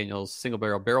Jack Daniel's single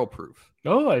barrel proof.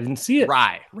 Oh, I didn't see it.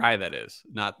 Rye that is.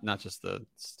 Not just the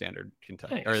standard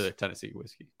Kentucky or the Tennessee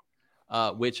whiskey.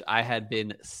 Which I had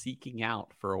been seeking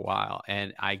out for a while,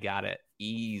 and I got it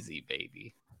easy,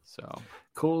 baby. So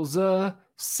Cole's a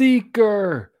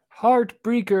seeker,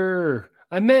 heartbreaker.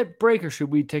 I meant breaker. Should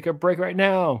we take a break right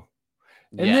now?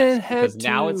 And then head to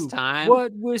now it's time for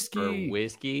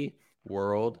Whiskey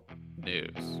World News.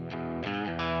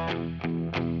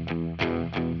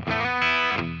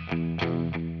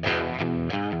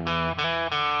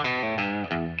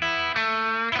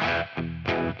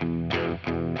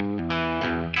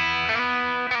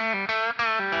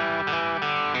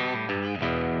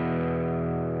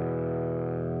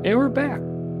 And we're back.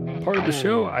 Part of the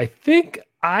show, I think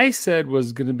I said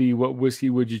was going to be what whiskey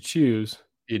would you choose?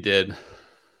 You did.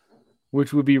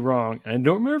 Which would be wrong. And I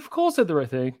don't remember if Cole said the right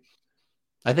thing.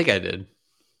 I think I did.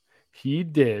 He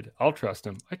did. I'll trust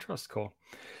him. I trust Cole.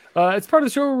 It's part of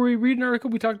the show where we read an article.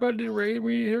 We talked about it.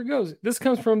 Here it goes. This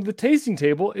comes from the tasting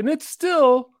table, and it's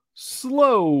still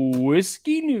slow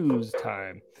whiskey news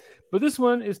time. But this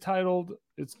one is titled,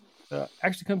 it's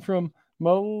actually comes from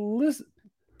Melissa.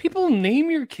 People name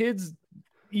your kids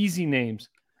easy names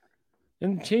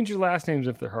and change your last names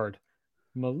if they're hard.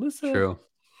 Melissa. True.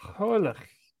 Holich.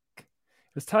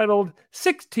 It's titled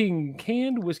 16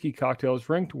 Canned Whiskey Cocktails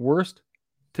Ranked Worst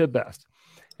to Best.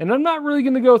 And I'm not really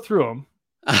going to go through them.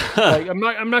 Like, I'm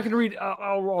not going to read.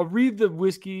 I'll read the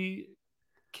whiskey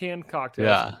canned cocktails.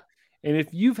 Yeah. And if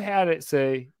you've had it,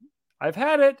 say, I've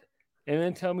had it, and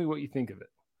then tell me what you think of it.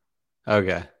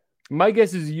 Okay. My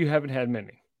guess is you haven't had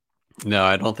many. No,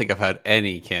 I don't think I've had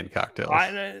any canned cocktails.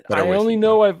 I only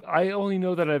know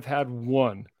that I've had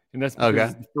one, and that's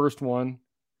because it's the first one.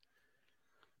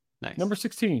 Nice. Number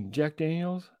 16, Jack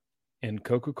Daniel's and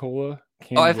Coca-Cola.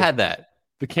 I've had that.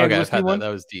 The canned whiskey one? That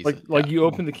was decent. Like you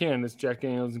open the can, it's Jack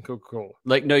Daniel's and Coca-Cola.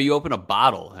 Like, no, you open a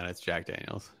bottle and it's Jack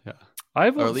Daniel's. Yeah. Or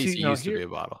at least it used to be a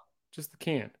bottle. Just the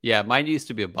can. Yeah, mine used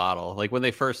to be a bottle, like when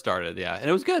they first started. Yeah, and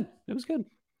it was good. It was good.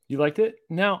 You liked it?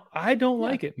 Now, I don't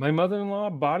like it. My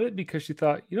mother-in-law bought it because she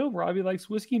thought, Robbie likes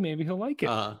whiskey. Maybe he'll like it.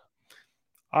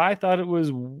 I thought it was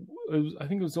I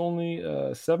think it was only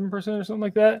 7% or something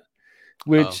like that,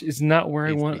 which is not where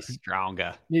I want. To be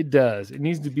stronger. It does. It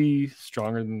needs to be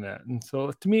stronger than that. And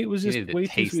so to me, it was just way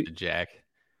too sweet. The Jack.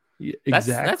 Yeah,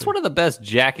 exactly. That's one of the best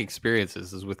Jack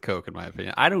experiences is with Coke, in my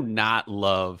opinion. I do not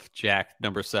love Jack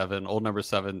number 7, old number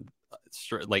 7,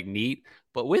 like neat,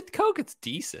 but with Coke, it's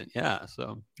decent. Yeah,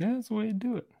 so that's the way to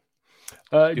do it.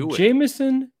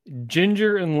 Jameson,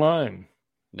 ginger, and lime.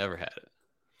 Never had it.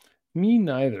 Me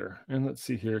neither. And let's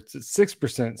see here. It's at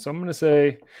 6%. So I'm going to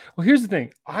say, well, here's the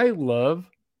thing. I love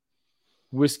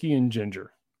whiskey and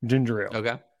ginger ale.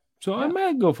 Okay. So I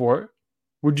might go for it.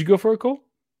 Would you go for it, Cole?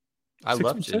 I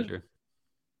love ginger.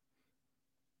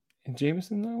 And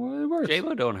Jameson, well, it works.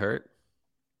 J-Lo don't hurt.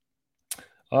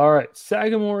 All right.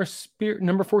 Sagamore Spirit,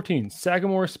 number 14.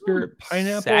 Sagamore Spirit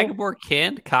Pineapple. Sagamore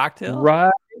canned cocktail?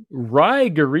 Rye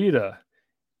Garita.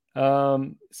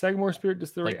 Sagamore Spirit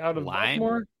Distillery out of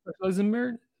Baltimore,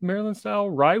 Maryland style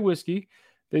rye whiskey.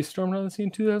 They stormed on the scene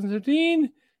in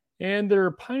 2015, and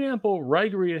their pineapple rye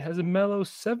garita has a mellow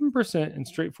 7% and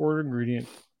straightforward ingredient.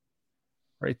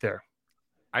 Right there,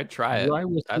 I'd try it. Rye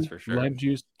whiskey, that's for sure. Lime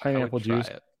juice, pineapple juice.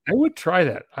 I would try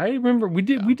that. I remember we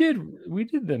did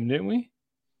them, didn't we?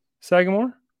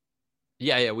 Sagamore.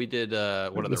 Yeah, we did.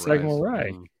 What are the Sagamore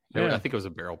rye? Yeah. I think it was a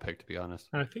barrel pick, to be honest.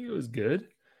 I think it was good.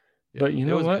 But you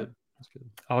know what?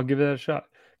 I'll give that a shot.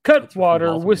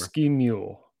 Cutwater Whiskey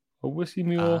Mule. A whiskey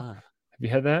mule. Have you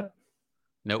had that?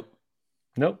 Nope.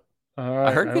 All right.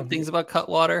 I heard good things about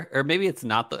Cutwater, or maybe it's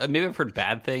not. Maybe I've heard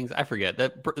bad things. I forget.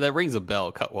 That rings a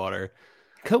bell. Cutwater.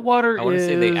 I want to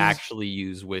say they actually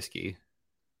use whiskey.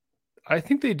 I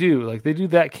think they do. Like they do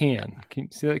that can. Can you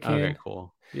see that can? Okay,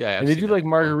 cool. Yeah, and they do like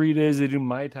margaritas. They do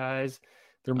Mai Tais.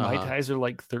 Their Mai Tais are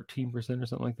like 13% or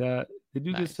something like that. They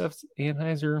do good stuff.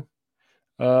 Anheuser.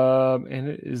 And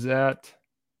it is at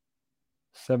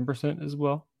 7% as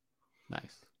well.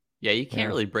 Nice. Yeah, you can't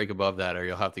really break above that, or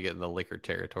you'll have to get in the liquor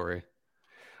territory.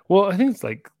 Well, I think it's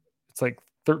like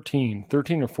 13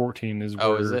 or 14 is.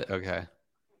 Oh, is it? Okay.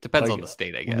 Depends on the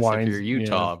state, I guess. Wines, if you're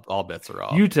Utah, all bets are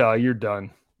off. Utah, you're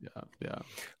done. Yeah.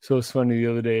 So it's funny. The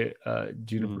other day,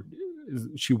 Juniper,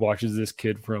 she watches this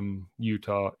kid from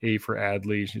Utah, A for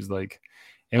Adley. She's like,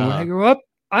 and when I grow up,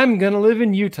 I'm going to live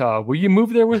in Utah. Will you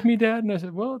move there with me, Dad? And I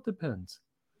said, well, it depends.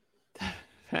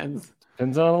 Depends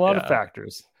on a lot of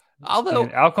factors. Although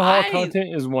alcohol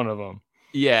content is one of them.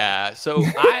 Yeah. So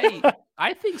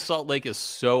I think Salt Lake is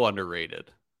so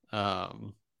underrated. But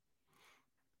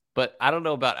I don't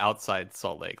know about outside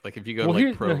Salt Lake. Like if you go to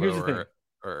like Provo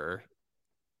or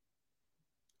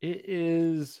it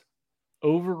is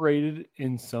overrated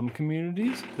in some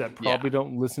communities that probably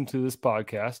don't listen to this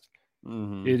podcast.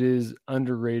 Mm-hmm. It is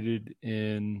underrated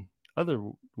in other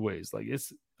ways. Like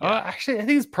it's actually, I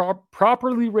think it's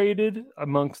properly rated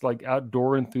amongst like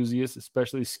outdoor enthusiasts,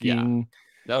 especially skiing,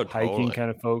 hiking kind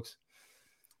of folks.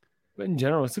 But in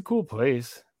general, it's a cool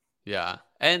place. Yeah.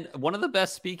 And one of the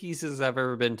best speakeasies I've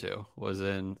ever been to was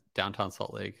in downtown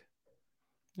Salt Lake.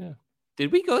 Yeah.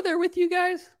 Did we go there with you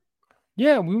guys?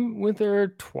 Yeah, we went there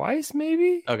twice,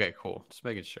 maybe. Okay, cool. Just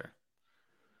making sure.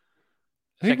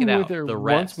 Check it out. The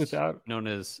Rest, without known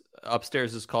as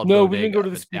upstairs, is called. No, Bodega, we didn't go to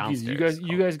the speakeasy.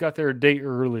 You guys got there a day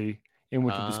early and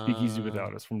went to the speakeasy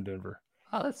without us from Denver.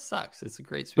 Oh, that sucks. It's a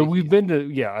great speakeasy. But we've been to.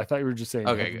 Yeah, I thought you were just saying.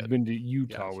 Okay, we've been to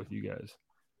Utah with you guys.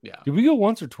 Yeah. Did we go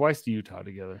once or twice to Utah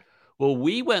together? Well,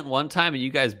 we went one time and you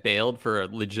guys bailed for a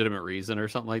legitimate reason or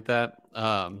something like that.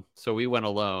 So we went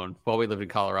alone while we lived in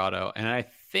Colorado. And I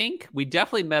think we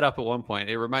definitely met up at one point.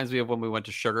 It reminds me of when we went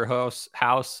to Sugar House,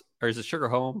 or is it Sugar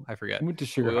Home? I forget. We went to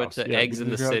Sugar House. We went to Eggs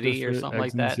in the City or something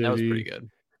like that. That was pretty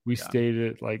good. We stayed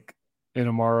at like in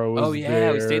Amaro. We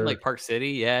stayed in like Park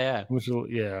City. Yeah. We did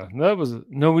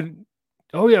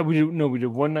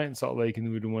one night in Salt Lake and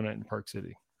then we did one night in Park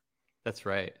City. That's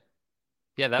right.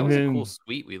 Yeah, that was a cool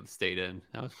suite we stayed in.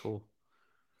 That was cool.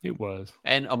 It was.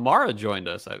 And Amara joined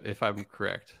us, if I'm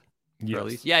correct.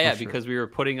 Yes. Yeah, because we were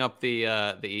putting up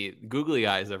the googly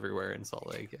eyes everywhere in Salt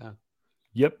Lake. Yeah.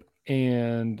 Yep.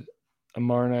 And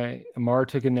Amara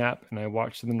took a nap and I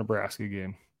watched the Nebraska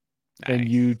game. Nice. And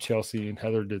you, Chelsea, and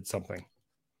Heather did something.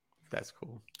 That's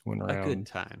cool. Went around. A good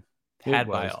time. Had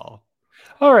by all.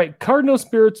 All right. Cardinal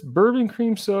Spirits Bourbon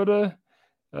Cream Soda.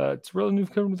 It's really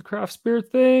newcomer with the craft spirit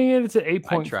thing, and it's at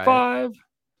 8.5.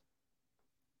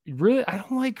 Really, I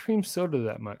don't like cream soda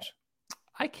that much.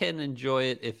 I can enjoy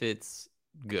it if it's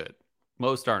good.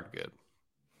 Most aren't good.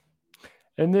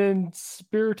 And then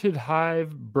Spirited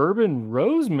Hive Bourbon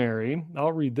Rosemary.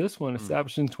 I'll read this one.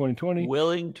 Established in 2020.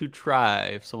 Willing to try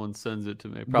if someone sends it to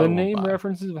me. The name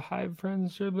references Hive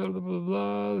Friends. Blah, blah, blah,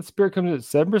 blah. The spirit comes in at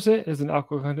 7%. Has an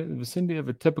alcohol content in the vicinity of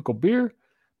a typical beer.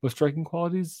 Most striking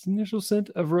quality is the initial scent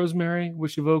of rosemary,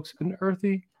 which evokes an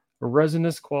earthy,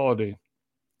 resinous quality.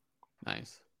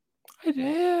 Nice.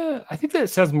 I think that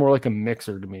sounds more like a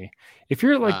mixer to me. If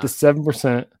you're at like the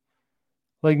 7%,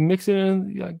 like mix it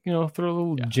in, throw a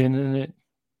little gin in it.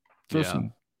 Throw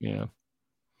some, yeah.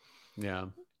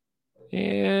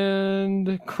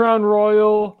 And Crown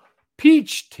Royal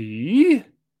Peach Tea.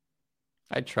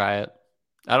 I'd try it.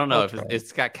 I don't know if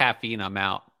it's got caffeine. I'm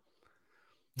out.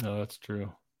 No, that's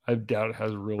true. I doubt it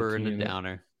has real Burn tea a in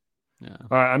downer. Yeah.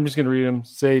 All right, I'm just gonna read them.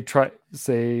 Say.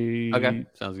 Okay,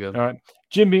 sounds good. All right,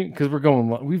 Jim Beam, because we're going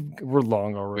long. We're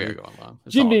long already. We're going long.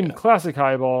 Jim Beam Classic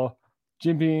Highball.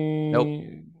 Jim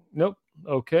Beam. Nope.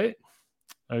 Okay,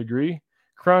 I agree.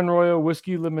 Crown Royal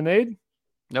Whiskey Lemonade.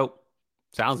 Nope.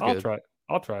 Sounds good.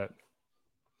 I'll try it.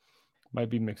 Might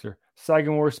be mixer.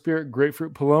 Sagamore Spirit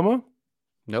Grapefruit Paloma.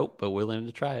 Nope, but willing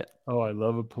to try it. Oh, I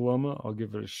love a Paloma. I'll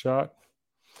give it a shot.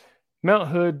 Mount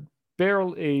Hood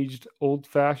Barrel Aged Old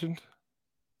Fashioned.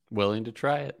 Willing to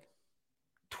try it.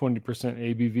 20%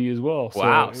 ABV as well.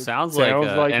 Wow, so sounds like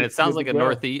and it sounds like a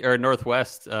northeast or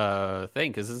northwest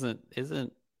thing because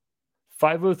isn't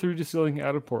 503 Distilling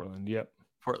out of Portland. Yep.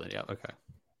 Portland. Yeah. Okay.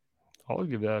 I'll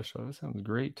give that a shot. That sounds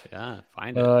great. Yeah,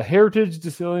 find it. Heritage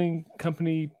Distilling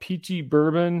Company Peachy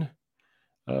Bourbon.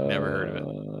 Never heard of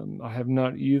it. I have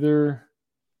not either.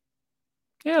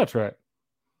 Yeah, I'll try it.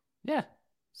 Yeah,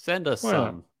 send us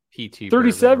some PT.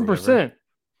 37%.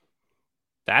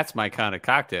 That's my kind of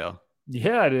cocktail.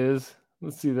 Yeah, it is.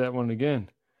 Let's see that one again.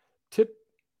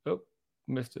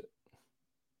 Missed it.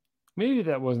 Maybe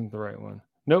that wasn't the right one.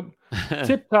 Nope.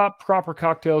 Tip Top Proper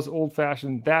Cocktails Old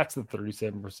Fashioned. That's the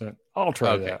 37%. I'll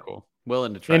try that. Okay, cool.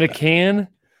 Willing to try in a can.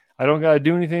 I don't got to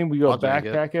do anything. We go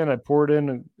backpack in. I pour it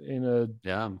in a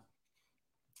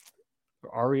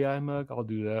REI mug. I'll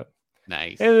do that.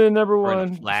 Nice. And then number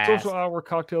one, Social Hour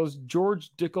Cocktails, George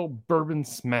Dickel Bourbon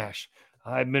Smash.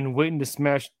 I've been waiting to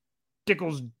smash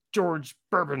Dickel's George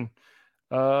Bourbon.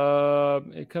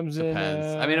 It comes in.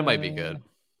 I mean, it might be good.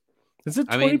 Is it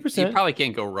 20%? You probably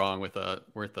can't go wrong with a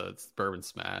bourbon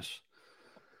smash.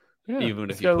 Yeah, even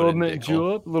if it's you got put a little mint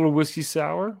julep, a little whiskey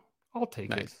sour. I'll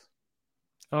take it.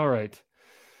 All right.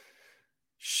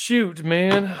 Shoot,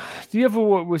 man. Do you have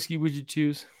what whiskey would you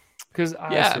choose? Because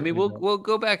we'll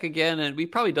go back again, and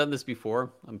we've probably done this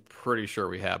before. I'm pretty sure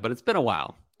we have, but it's been a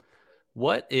while.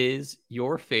 What is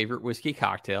your favorite whiskey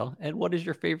cocktail, and what is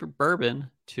your favorite bourbon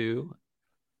to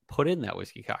put in that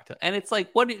whiskey cocktail? And it's like,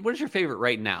 what is your favorite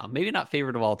right now? Maybe not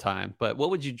favorite of all time, but what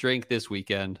would you drink this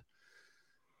weekend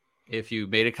if you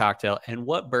made a cocktail? And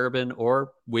what bourbon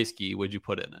or whiskey would you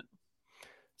put in it?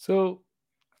 So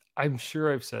I'm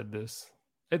sure I've said this.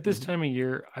 At this time of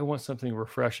year, I want something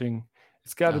refreshing.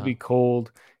 It's got to be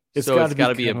cold. It's got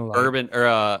to be a bourbon or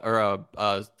a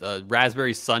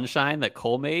raspberry sunshine that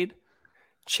Cole made.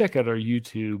 Check out our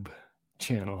YouTube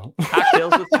channel.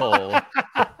 Cocktails with Cole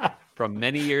from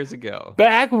many years ago.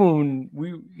 Back when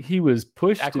he was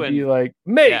pushed be like,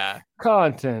 make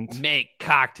content. Make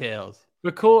cocktails.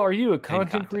 But Cole, are you a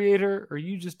content creator? Or are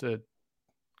you just a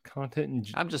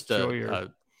content I'm just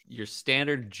your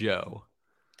standard Joe.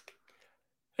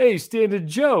 Hey, standard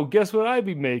Joe, guess what I'd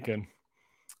be making?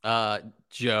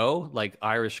 Joe, like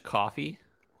Irish coffee?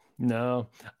 No.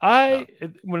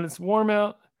 When it's warm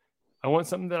out, I want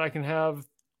something that I can have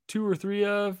 2 or 3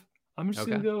 of. I'm just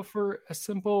going to go for a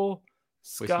simple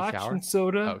scotch and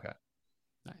soda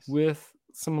nice. With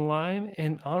some lime.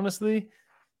 And honestly,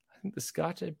 I think the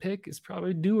scotch I pick is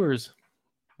probably Dewar's.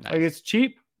 Nice. Like it's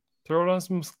cheap. Throw it on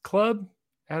some club.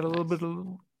 Add a little bit of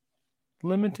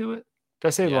lemon to it. Did I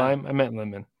say lime? I meant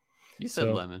lemon. You said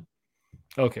lemon.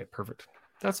 Okay, perfect.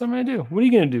 That's what I'm going to do. What are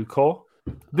you going to do, Cole?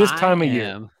 This time of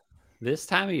year,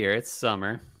 it's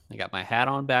summer. I got my hat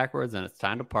on backwards, and it's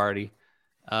time to party.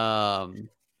 I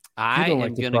am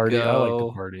like gonna party. go. I like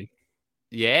to party.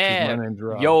 Yeah, my name's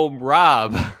Rob. Yo,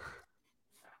 Rob.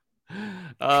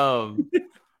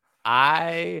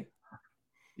 I'm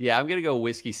gonna go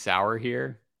whiskey sour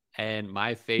here. And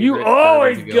my favorite. You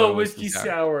always go whiskey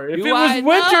sour. If it was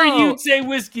winter, you'd say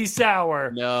whiskey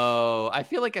sour. No, I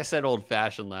feel like I said old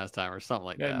fashioned last time or something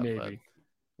like that. Maybe. But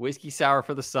whiskey sour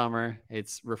for the summer.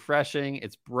 It's refreshing.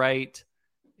 It's bright.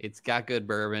 It's got good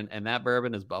bourbon. And that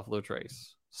bourbon is Buffalo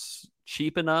Trace.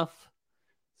 Cheap enough,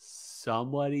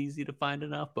 somewhat easy to find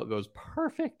enough, but goes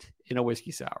perfect in a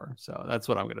whiskey sour. So that's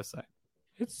what I'm going to say.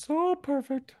 It's so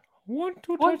perfect. Want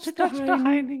to touch the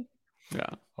hiney. Yeah.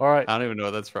 All right. I don't even know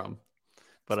what that's from,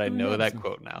 but I know that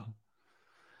quote now.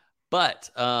 But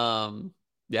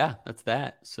yeah, that's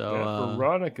that. So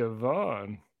Veronica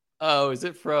Vaughn. Oh, is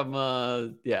it from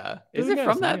yeah. Is it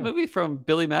from that movie from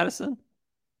Billy Madison?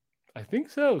 I think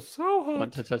so. So hot.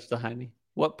 Want to touch the hiney?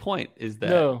 What point is that?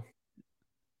 No.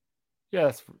 Yeah,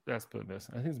 that's Billy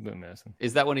Madison. I think it's Billy Madison.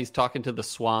 Is that when he's talking to the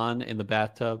swan in the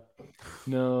bathtub?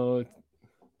 No.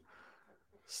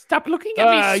 Stop looking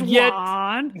at me,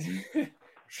 swan.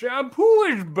 Shampoo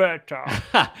is better.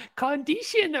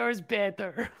 Conditioner is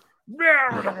better.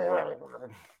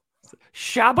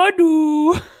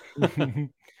 Shabadoo.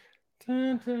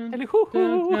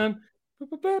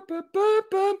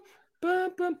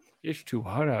 It's too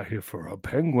hot out here for a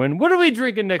penguin. What are we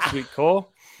drinking next week,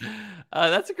 Cole?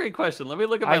 That's a great question. Let me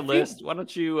look at my list. Why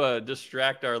don't you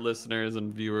distract our listeners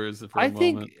and viewers for a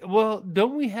moment? Well,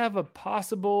 don't we have a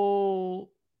possible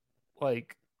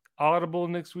audible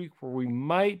next week where we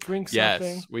might drink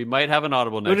something? Yes, we might have an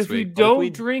audible next week. But if we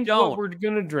don't drink what we're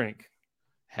going to drink.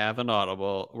 Have an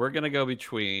audible. We're going to go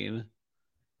between...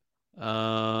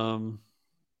 You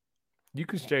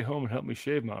can stay home and help me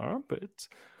shave my armpits.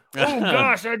 Oh,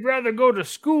 gosh, I'd rather go to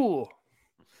school.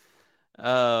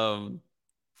 We're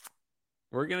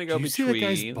going to go between... Did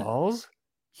you see that guy's balls?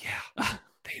 Yeah,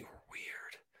 they were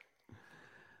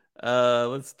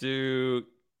weird. Let's do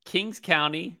Kings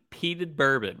County Peated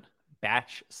Bourbon,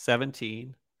 Batch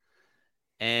 17.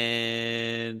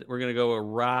 And we're going to go a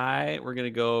rye. We're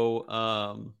going to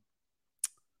go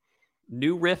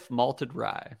New Riff Malted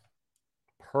Rye.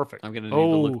 Perfect. I'm going to need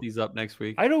to look these up next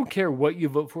week. I don't care what you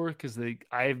vote for because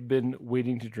I've been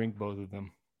waiting to drink both of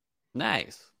them.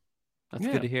 Nice. That's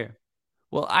good to hear.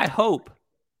 Well, I hope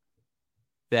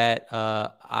that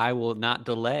I will not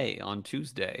delay on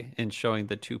Tuesday in showing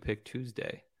the 2-Pick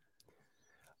Tuesday.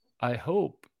 I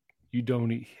hope you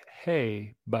don't eat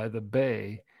hay by the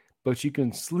bay, but you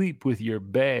can sleep with your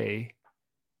bae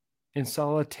in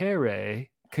solitaire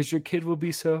because your kid will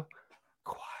be so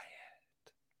quiet.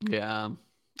 Yeah.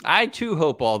 I too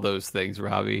hope all those things,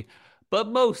 Robbie. But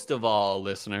most of all,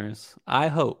 listeners, I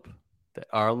hope that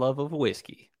our love of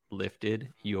whiskey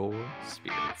lifted your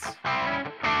spirits.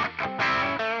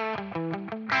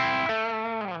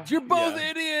 You're both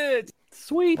idiots.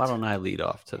 Sweet. Why don't I lead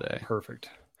off today?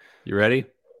 Perfect. You ready?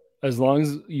 As long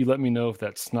as you let me know if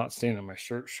that snot stain on my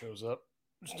shirt shows up.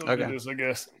 Still do this, I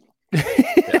guess.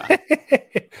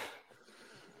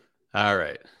 All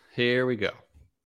right. Here we go.